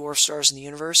red dwarf stars in the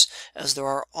universe as there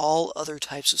are all other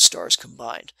types of stars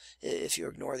combined, if you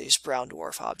ignore these brown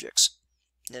dwarf objects.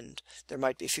 And there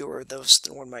might be fewer of those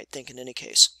than one might think in any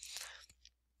case.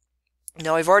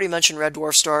 Now, I've already mentioned red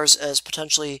dwarf stars as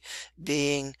potentially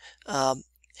being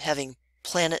having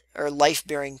planet or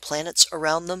life-bearing planets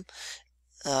around them.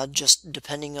 Just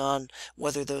depending on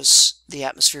whether the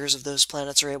atmospheres of those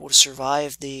planets are able to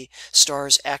survive the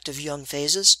star's active young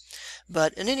phases.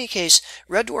 But in any case,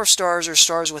 red dwarf stars are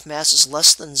stars with masses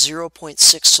less than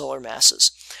 0.6 solar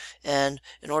masses. And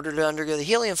in order to undergo the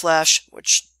helium flash,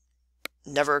 which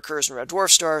never occurs in red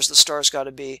dwarf stars, the star's got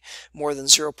to be more than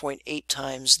 0.8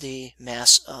 times the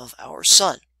mass of our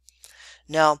sun.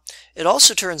 Now, it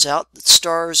also turns out that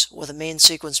stars with a main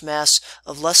sequence mass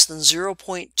of less than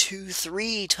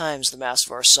 0.23 times the mass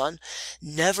of our sun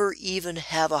never even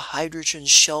have a hydrogen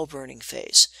shell burning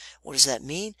phase. What does that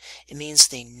mean? It means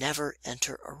they never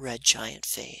enter a red giant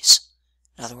phase.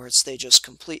 In other words, they just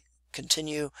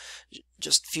continue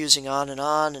just fusing on,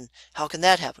 and how can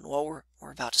that happen? Well,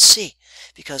 we're about to see,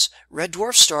 because red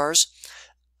dwarf stars,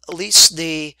 at least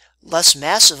the less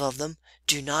massive of them,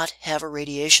 do not have a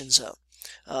radiation zone.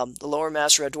 The lower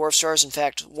mass red dwarf stars, in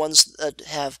fact, ones that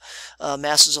have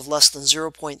masses of less than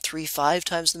 0.35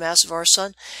 times the mass of our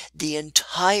sun, the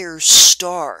entire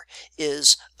star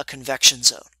is a convection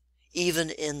zone. Even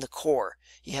in the core,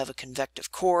 you have a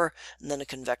convective core and then a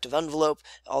convective envelope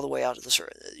all the way out to the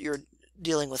surface. You're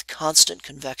dealing with constant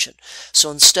convection. So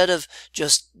instead of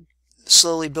just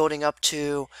slowly building up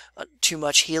to too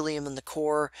much helium in the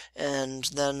core and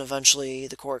then eventually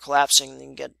the core collapsing and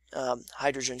you get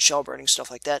hydrogen shell burning,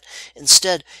 stuff like that.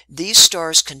 Instead, these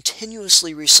stars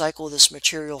continuously recycle this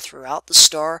material throughout the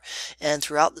star, and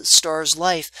throughout the star's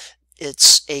life,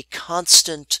 it's a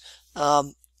constant,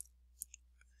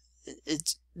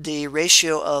 the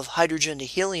ratio of hydrogen to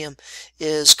helium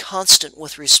is constant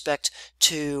with respect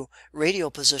to radial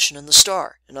position in the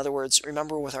star. In other words,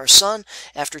 remember with our sun,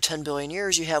 after 10 billion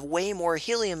years, you have way more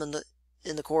helium in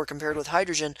the core compared with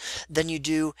hydrogen than you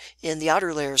do in the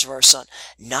outer layers of our sun.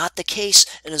 Not the case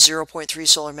in a 0.3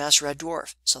 solar mass red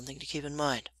dwarf. Something to keep in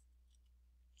mind.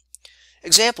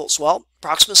 Examples, well,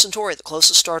 Proxima Centauri, the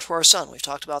closest star to our sun. We've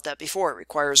talked about that before. It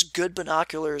requires good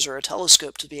binoculars or a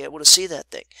telescope to be able to see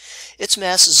that thing. Its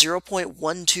mass is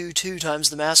 0.122 times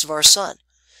the mass of our sun.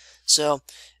 So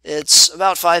it's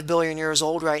about 5 billion years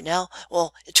old right now.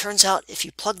 Well, it turns out if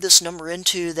you plug this number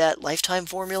into that lifetime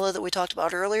formula that we talked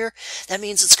about earlier, that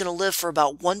means it's going to live for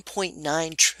about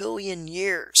 1.9 trillion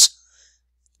years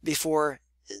before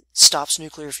it stops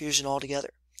nuclear fusion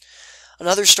altogether.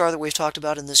 Another star that we've talked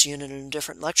about in this unit in a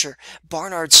different lecture,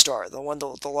 Barnard's star, the one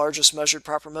with the largest measured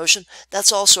proper motion,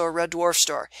 that's also a red dwarf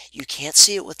star. You can't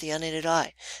see it with the unaided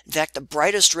eye. In fact, the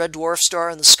brightest red dwarf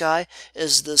star in the sky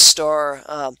is the star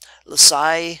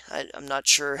Lysae. I'm not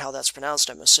sure how that's pronounced.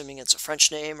 I'm assuming it's a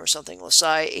French name or something.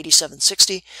 Lysae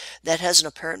 8760. That has an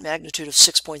apparent magnitude of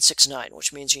 6.69,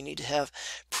 which means you need to have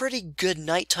pretty good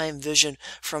nighttime vision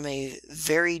from a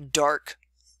very dark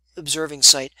observing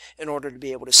site in order to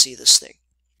be able to see this thing.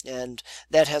 And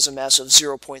that has a mass of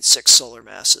 0.6 solar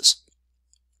masses.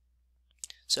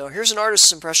 So here's an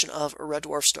artist's impression of a red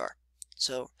dwarf star.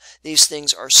 So these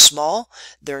things are small.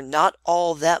 They're not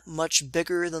all that much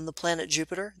bigger than the planet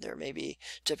Jupiter. They're maybe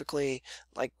typically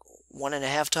like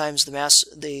 1.5 times the mass,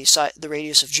 the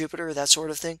radius of Jupiter, that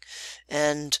sort of thing.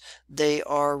 And they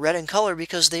are red in color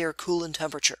because they are cool in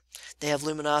temperature. They have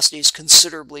luminosities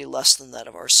considerably less than that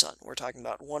of our sun. We're talking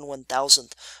about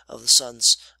 1/1000th of the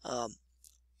sun's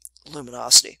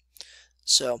luminosity.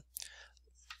 So,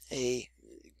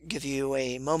 give you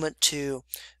a moment to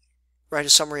write a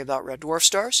summary about red dwarf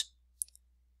stars.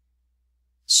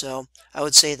 So, I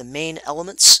would say the main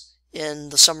elements in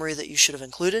the summary that you should have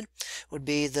included would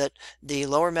be that the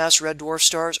lower mass red dwarf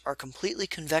stars are completely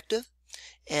convective,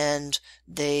 and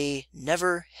they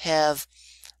never have,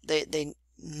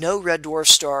 no red dwarf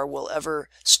star will ever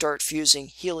start fusing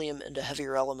helium into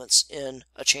heavier elements in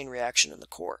a chain reaction in the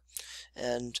core.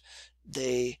 And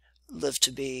they live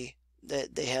to be,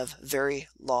 they have very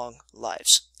long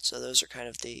lives. So those are kind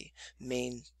of the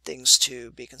main things to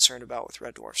be concerned about with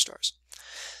red dwarf stars.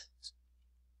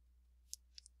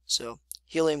 So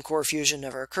helium core fusion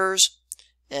never occurs,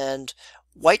 and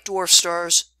white dwarf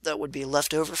stars that would be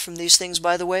left over from these things,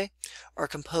 by the way, are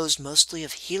composed mostly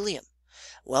of helium.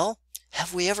 Well,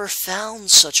 have we ever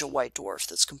found such a white dwarf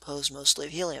that's composed mostly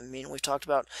of helium? I mean, we've talked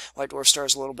about white dwarf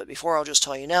stars a little bit before. I'll just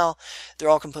tell you now, they're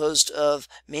all composed of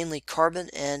mainly carbon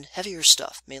and heavier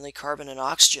stuff, mainly carbon and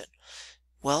oxygen.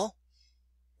 Well,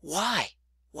 why?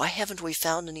 Why haven't we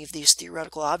found any of these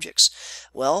theoretical objects?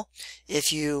 Well,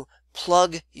 if you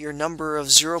plug your number of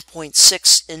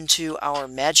 0.6 into our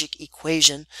magic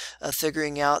equation of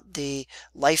figuring out the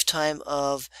lifetime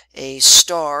of a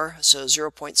star, so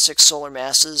 0.6 solar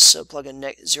masses, so plug in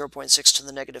 0.6 to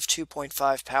the negative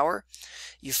 2.5 power,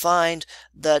 you find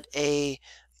that a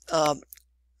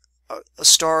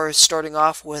star starting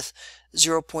off with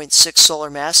 0.6 solar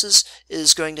masses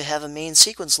is going to have a main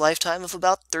sequence lifetime of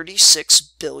about 36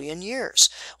 billion years.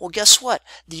 Well, guess what?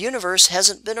 The universe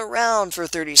hasn't been around for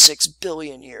 36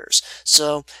 billion years.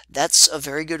 So that's a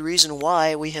very good reason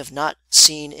why we have not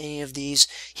seen any of these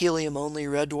helium-only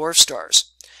red dwarf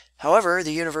stars. However,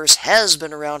 the universe has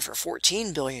been around for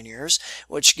 14 billion years,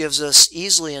 which gives us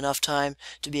easily enough time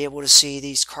to be able to see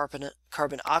these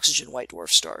carbon-oxygen white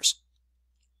dwarf stars.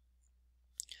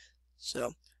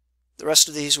 So the rest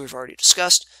of these we've already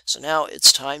discussed, so now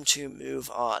it's time to move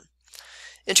on.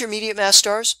 Intermediate mass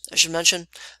stars, I should mention,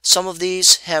 some of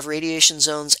these have radiation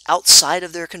zones outside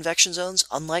of their convection zones,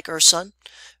 unlike our sun.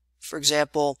 For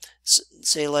example,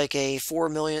 say like a 4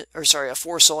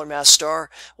 solar mass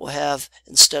star will have,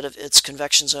 instead of its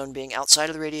convection zone being outside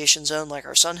of the radiation zone like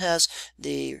our sun has,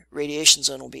 the radiation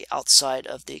zone will be outside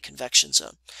of the convection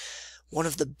zone. One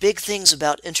of the big things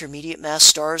about intermediate mass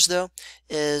stars, though,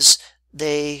 is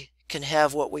they can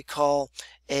have what we call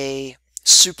a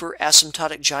super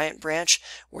asymptotic giant branch,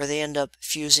 where they end up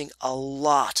fusing a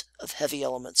lot of heavy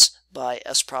elements by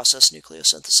S-process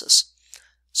nucleosynthesis.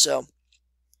 So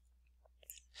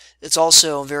it's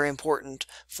also very important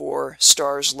for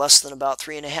stars less than about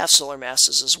 3.5 solar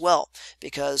masses as well,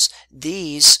 because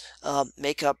these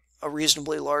make up a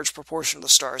reasonably large proportion of the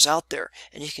stars out there,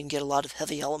 and you can get a lot of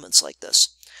heavy elements like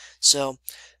this. So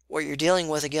what you're dealing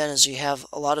with, again, is you have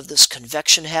a lot of this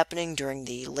convection happening during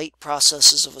the late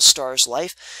processes of a star's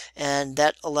life, and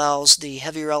that allows the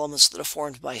heavier elements that are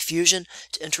formed by fusion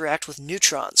to interact with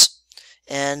neutrons.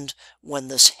 And when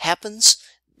this happens,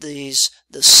 this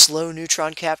slow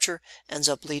neutron capture ends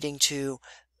up leading to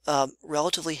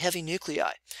relatively heavy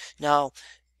nuclei. Now,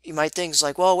 you might think,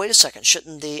 like, well, wait a second,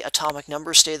 shouldn't the atomic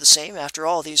number stay the same? After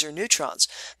all, these are neutrons.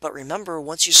 But remember,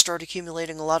 once you start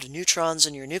accumulating a lot of neutrons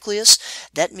in your nucleus,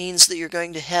 that means that you're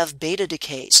going to have beta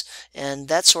decays and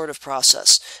that sort of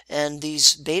process. And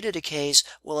these beta decays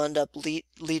will end up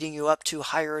leading you up to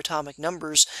higher atomic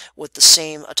numbers with the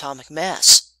same atomic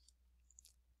mass.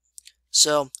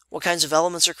 So, what kinds of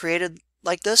elements are created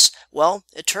like this? Well,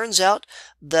 it turns out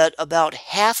that about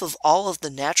half of all of the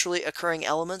naturally occurring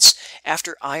elements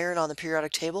after iron on the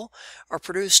periodic table are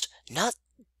produced not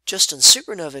just in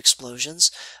supernova explosions,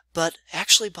 but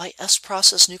actually by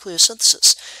S-process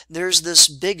nucleosynthesis. There's this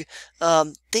big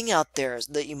thing out there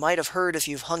that you might have heard if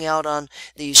you've hung out on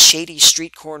these shady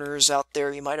street corners out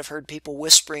there. You might have heard people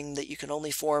whispering that you can only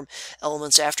form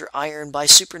elements after iron by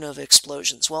supernova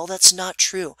explosions. Well, that's not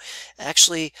true.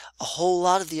 Actually, a whole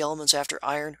lot of the elements after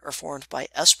iron are formed by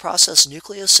S-process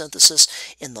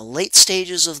nucleosynthesis in the late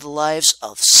stages of the lives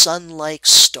of sun-like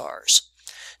stars.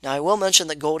 Now, I will mention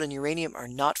that gold and uranium are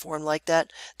not formed like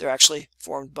that. They're actually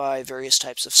formed by various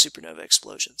types of supernova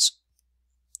explosions.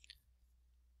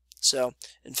 So,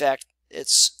 in fact,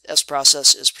 its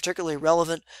S-process is particularly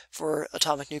relevant for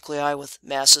atomic nuclei with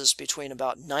masses between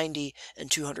about 90 and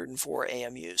 204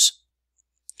 AMUs.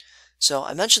 So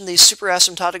I mentioned these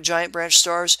superasymptotic giant branch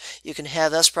stars. You can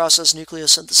have S-process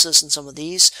nucleosynthesis in some of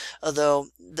these, although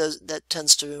that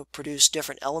tends to produce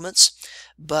different elements.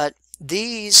 But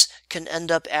these can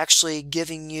end up actually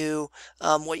giving you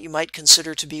what you might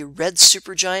consider to be red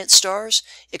supergiant stars,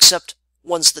 except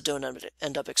ones that don't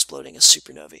end up exploding as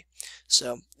supernovae.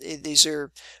 So these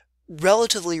are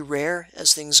relatively rare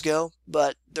as things go,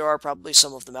 but there are probably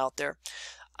some of them out there.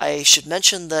 I should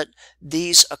mention that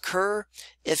these occur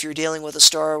if you're dealing with a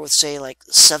star with, say, like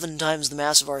 7 times the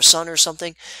mass of our sun or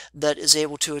something, that is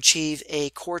able to achieve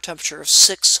a core temperature of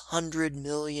 600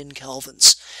 million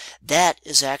kelvins. That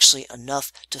is actually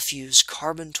enough to fuse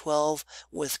carbon-12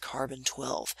 with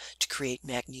carbon-12 to create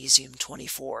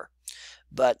magnesium-24.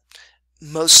 But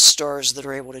most stars that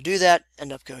are able to do that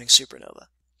end up going supernova.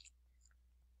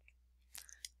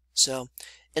 So,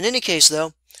 in any case,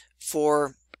 though,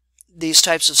 for these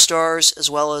types of stars, as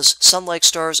well as sun-like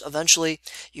stars, eventually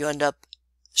you end up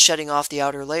shedding off the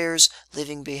outer layers,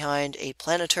 leaving behind a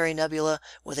planetary nebula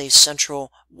with a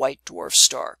central white dwarf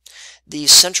star.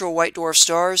 These central white dwarf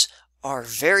stars are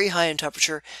very high in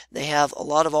temperature. They have a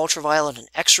lot of ultraviolet and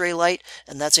X-ray light,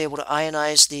 and that's able to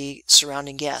ionize the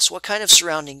surrounding gas. What kind of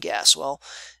surrounding gas? Well,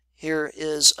 here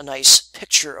is a nice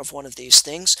picture of one of these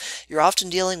things. You're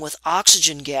often dealing with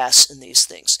oxygen gas in these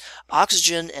things.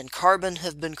 Oxygen and carbon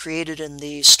have been created in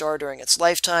the star during its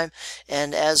lifetime,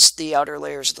 and as the outer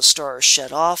layers of the star are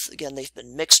shed off, again, they've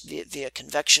been mixed via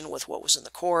convection with what was in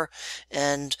the core,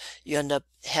 and you end up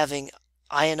having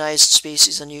ionized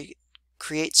species, and you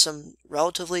create some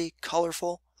relatively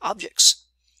colorful objects,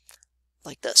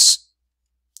 like this,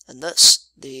 and this,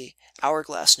 the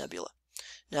Hourglass Nebula.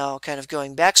 Now, kind of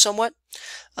going back somewhat,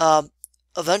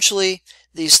 eventually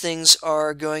these things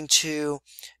are going to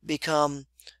become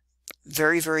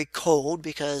very, very cold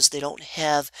because they don't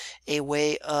have a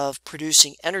way of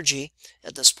producing energy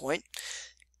at this point,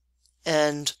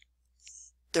 and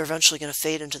they're eventually going to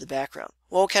fade into the background.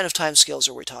 Well, what kind of timescales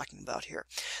are we talking about here?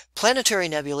 Planetary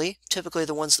nebulae, typically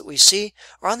the ones that we see,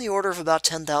 are on the order of about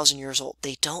 10,000 years old.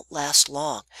 They don't last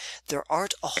long. There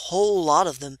aren't a whole lot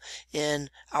of them in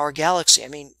our galaxy. I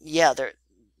mean, yeah,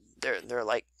 they're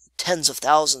like tens of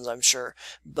thousands, I'm sure,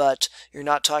 but you're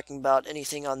not talking about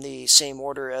anything on the same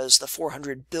order as the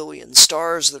 400 billion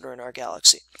stars that are in our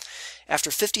galaxy.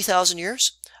 After 50,000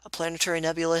 years, a planetary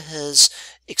nebula has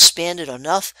expanded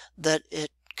enough that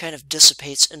it kind of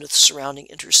dissipates into the surrounding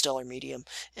interstellar medium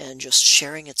and just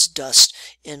sharing its dust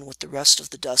in with the rest of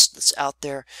the dust that's out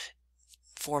there,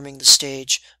 forming the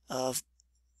stage of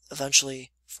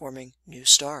eventually forming new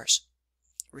stars.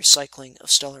 Recycling of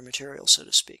stellar material, so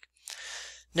to speak.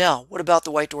 Now, what about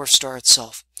the white dwarf star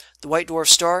itself? The white dwarf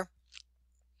star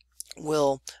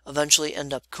will eventually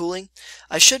end up cooling.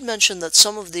 I should mention that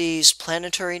some of these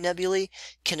planetary nebulae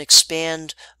can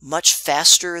expand much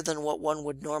faster than what one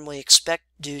would normally expect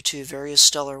due to various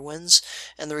stellar winds,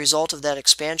 and the result of that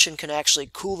expansion can actually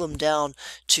cool them down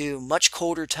to much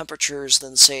colder temperatures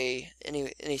than, say,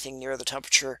 anything near the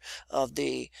temperature of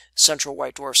the central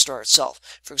white dwarf star itself.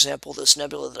 For example, this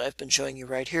nebula that I've been showing you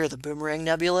right here, the Boomerang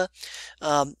Nebula,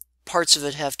 parts of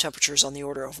it have temperatures on the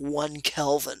order of 1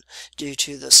 Kelvin due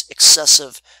to this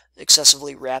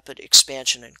excessively rapid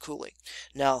expansion and cooling.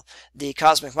 Now, the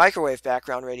cosmic microwave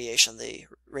background radiation, the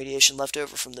radiation left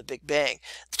over from the Big Bang,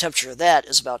 the temperature of that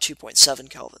is about 2.7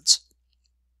 kelvins.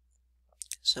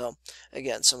 So,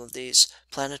 again, some of these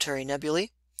planetary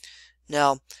nebulae.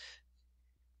 Now,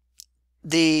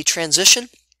 the transition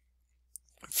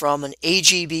from an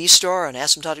AGB star, an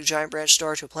asymptotic giant branch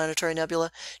star, to a planetary nebula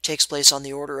takes place on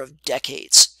the order of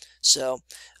decades. So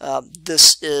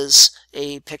this is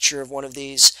a picture of one of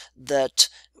these that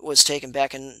was taken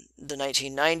back in the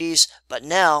 1990s, but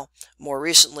now, more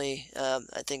recently,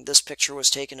 I think this picture was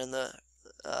taken in the,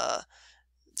 let's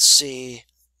see,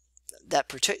 that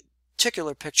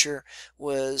particular picture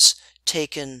was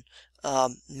taken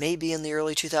maybe in the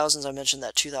early 2000s. I mentioned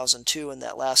that 2002 in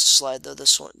that last slide, though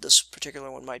this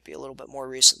particular one might be a little bit more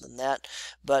recent than that.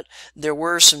 But there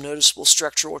were some noticeable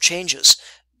structural changes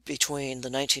between the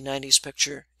 1990s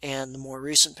picture and the more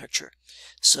recent picture.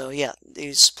 So yeah,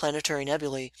 these planetary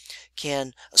nebulae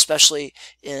can, especially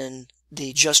in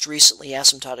the just recently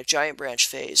asymptotic giant branch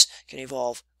phase, can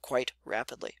evolve quite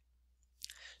rapidly.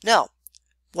 Now,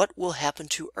 what will happen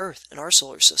to Earth in our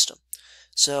solar system?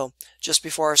 So, just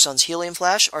before our sun's helium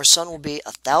flash, our sun will be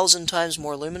 1,000 times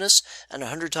more luminous and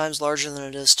 100 times larger than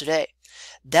it is today.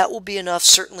 That will be enough,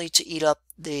 certainly, to eat up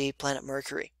the planet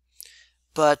Mercury.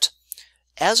 But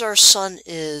as our sun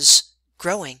is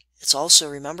growing, it's also,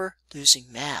 remember,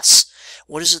 losing mass.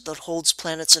 What is it that holds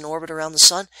planets in orbit around the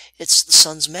sun? It's the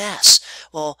sun's mass.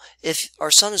 Well, if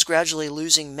our sun is gradually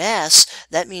losing mass,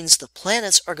 that means the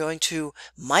planets are going to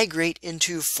migrate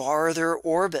into farther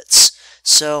orbits.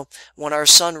 So when our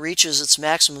sun reaches its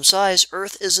maximum size,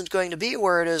 Earth isn't going to be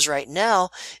where it is right now.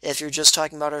 If you're just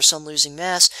talking about our sun losing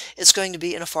mass, it's going to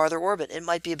be in a farther orbit. It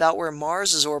might be about where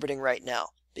Mars is orbiting right now,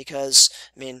 because,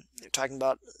 I mean, you're talking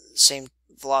about the same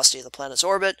velocity of the planet's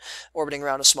orbit, orbiting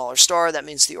around a smaller star. That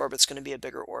means the orbit's going to be a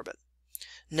bigger orbit.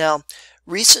 Now,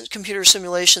 recent computer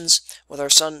simulations with our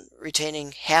sun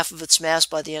retaining half of its mass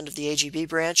by the end of the AGB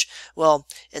branch, well,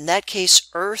 in that case,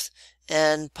 Earth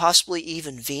and possibly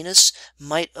even Venus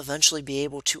might eventually be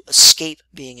able to escape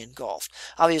being engulfed.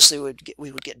 Obviously,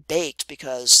 we would get baked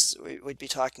because we'd be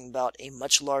talking about a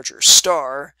much larger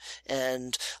star,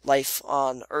 and life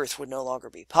on Earth would no longer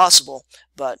be possible,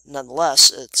 but nonetheless,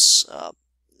 it's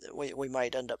we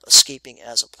might end up escaping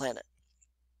as a planet.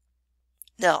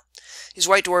 Now, these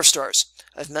white dwarf stars,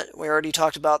 we already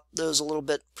talked about those a little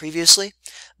bit previously,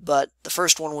 but the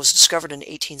first one was discovered in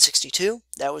 1862.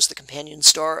 That was the companion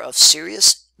star of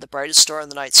Sirius, the brightest star in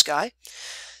the night sky.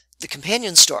 The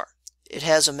companion star, it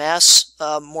has a mass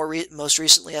most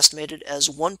recently estimated as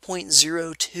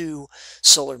 1.02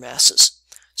 solar masses.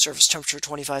 Surface temperature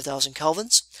 25,000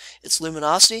 kelvins. Its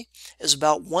luminosity is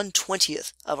about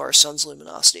 1/20th of our sun's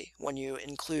luminosity when you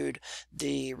include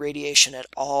the radiation at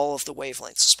all of the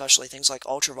wavelengths, especially things like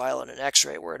ultraviolet and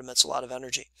X-ray, where it emits a lot of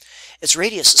energy. Its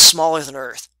radius is smaller than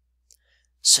Earth.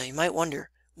 So you might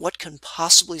wonder, what can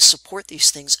possibly support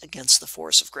these things against the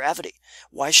force of gravity?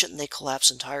 Why shouldn't they collapse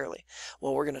entirely?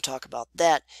 Well, we're going to talk about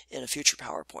that in a future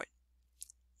PowerPoint.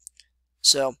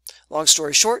 So, long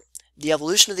story short, the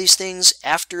evolution of these things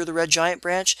after the red giant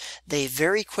branch, they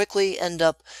very quickly end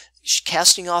up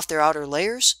casting off their outer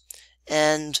layers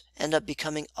and end up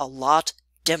becoming a lot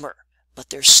dimmer, but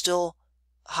they're still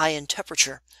high in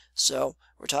temperature. So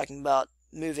we're talking about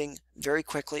moving very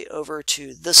quickly over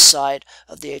to this side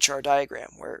of the HR diagram,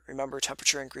 where, remember,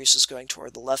 temperature increase is going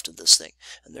toward the left of this thing,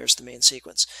 and there's the main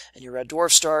sequence. And your red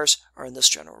dwarf stars are in this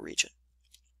general region.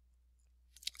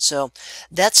 So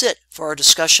that's it for our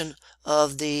discussion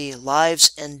of the lives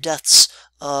and deaths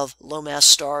of low-mass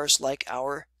stars like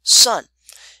our sun.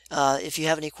 If you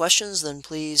have any questions, then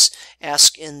please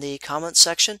ask in the comments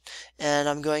section, and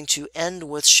I'm going to end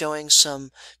with showing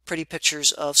some pretty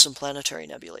pictures of some planetary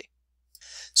nebulae.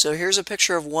 So here's a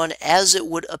picture of one as it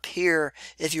would appear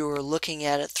if you were looking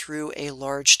at it through a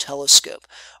large telescope.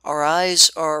 Our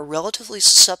eyes are relatively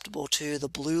susceptible to the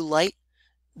blue light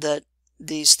that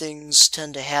these things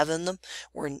tend to have in them.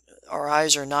 Our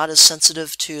eyes are not as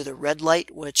sensitive to the red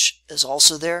light, which is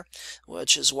also there,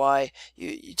 which is why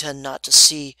you tend not to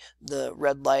see the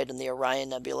red light in the Orion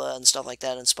Nebula and stuff like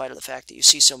that, in spite of the fact that you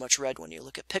see so much red when you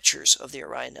look at pictures of the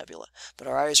Orion Nebula. But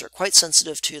our eyes are quite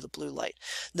sensitive to the blue light.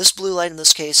 This blue light in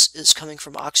this case is coming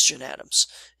from oxygen atoms,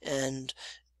 and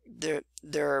there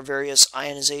are various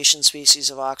ionization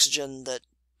species of oxygen that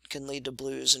can lead to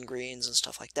blues and greens and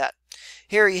stuff like that.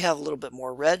 Here you have a little bit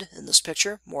more red in this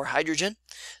picture, more hydrogen.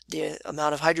 The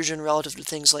amount of hydrogen relative to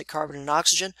things like carbon and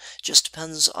oxygen just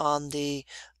depends on the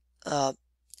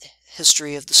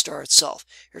history of the star itself.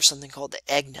 Here's something called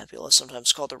the Egg Nebula,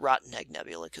 sometimes called the Rotten Egg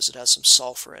Nebula because it has some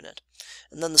sulfur in it.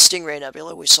 And then the Stingray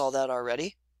Nebula, we saw that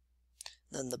already.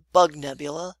 Then the Bug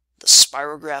Nebula, the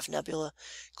Spirograph Nebula,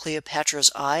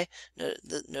 Cleopatra's Eye.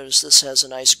 Notice this has a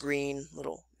nice green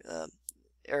little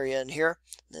area in here,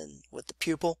 and with the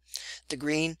pupil. The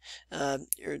green,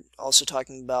 you're also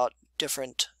talking about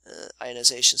different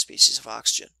ionization species of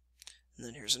oxygen. And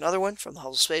then here's another one from the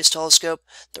Hubble Space Telescope,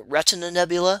 the Retina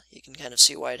Nebula. You can kind of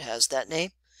see why it has that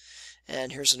name.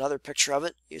 And here's another picture of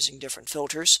it using different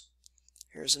filters.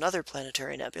 Here's another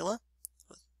planetary nebula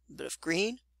with a bit of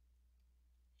green.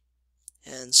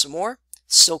 And some more.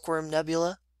 Silkworm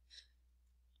Nebula.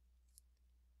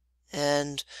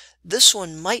 And this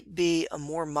one might be a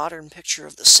more modern picture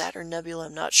of the Saturn Nebula,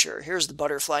 I'm not sure. Here's the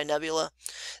Butterfly Nebula.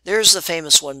 There's the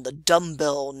famous one, the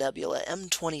Dumbbell Nebula,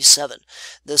 M27.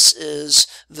 This is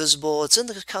visible, it's in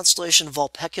the constellation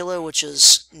Vulpecula, which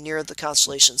is near the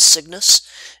constellation Cygnus,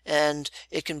 and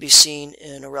it can be seen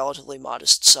in a relatively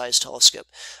modest-sized telescope.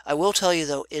 I will tell you,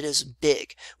 though, it is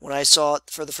big. When I saw it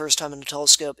for the first time in a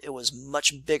telescope, it was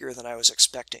much bigger than I was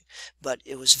expecting, but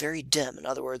it was very dim. In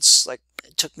other words, like,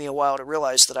 it took me a while to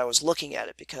realize that I was looking at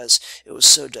it because it was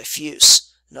so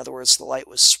diffuse. In other words, the light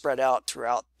was spread out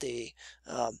throughout the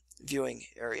viewing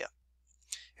area.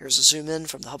 Here's a zoom in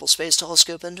from the Hubble Space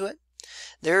Telescope into it.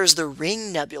 There's the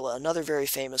Ring Nebula, another very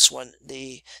famous one,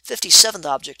 the 57th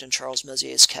object in Charles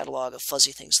Messier's catalog of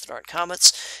fuzzy things that aren't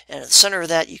comets. And at the center of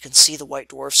that, you can see the white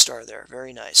dwarf star there.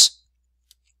 Very nice.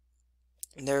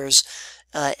 And there's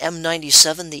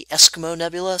M97, the Eskimo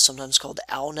Nebula, sometimes called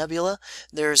the Owl Nebula.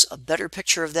 There's a better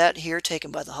picture of that here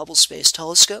taken by the Hubble Space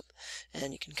Telescope,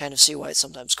 and you can kind of see why it's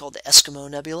sometimes called the Eskimo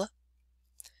Nebula.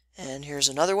 And here's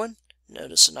another one.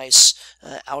 Notice a nice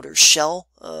outer shell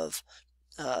of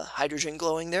hydrogen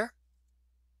glowing there.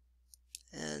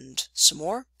 And some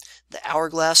more. The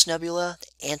Hourglass Nebula,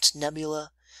 the Ant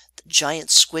Nebula, the Giant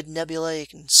Squid Nebula. You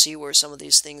can see where some of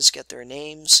these things get their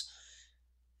names.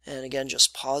 And again,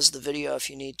 just pause the video if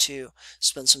you need to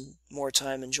spend some more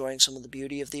time enjoying some of the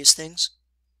beauty of these things.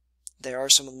 They are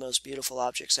some of the most beautiful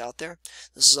objects out there.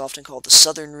 This is often called the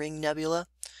Southern Ring Nebula.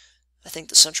 I think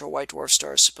the central white dwarf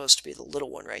star is supposed to be the little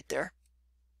one right there.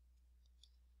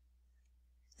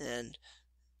 And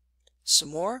some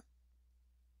more.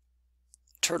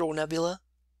 Turtle Nebula.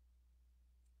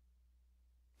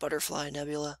 Butterfly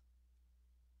Nebula.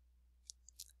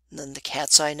 And then the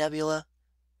Cat's Eye Nebula,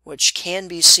 which can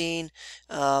be seen.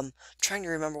 I'm trying to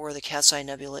remember where the Cat's Eye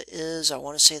Nebula is. I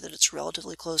want to say that it's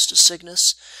relatively close to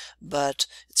Cygnus, but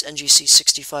it's NGC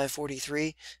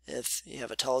 6543 if you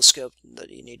have a telescope that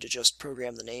you need to just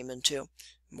program the name into.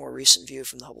 More recent view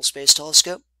from the Hubble Space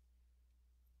Telescope.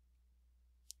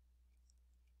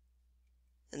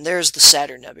 And there's the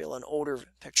Saturn Nebula, an older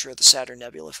picture of the Saturn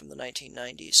Nebula from the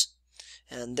 1990s.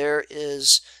 And there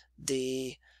is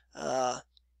the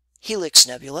Helix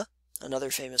Nebula, another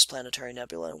famous planetary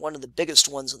nebula, and one of the biggest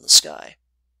ones in the sky.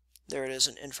 There it is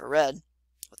in infrared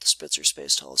with the Spitzer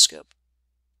Space Telescope.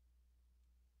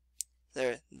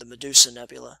 There, the Medusa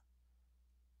Nebula.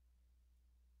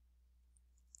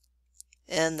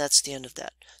 And that's the end of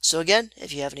that. So again,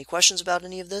 if you have any questions about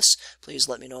any of this, please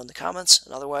let me know in the comments,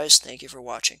 and otherwise, thank you for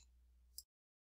watching.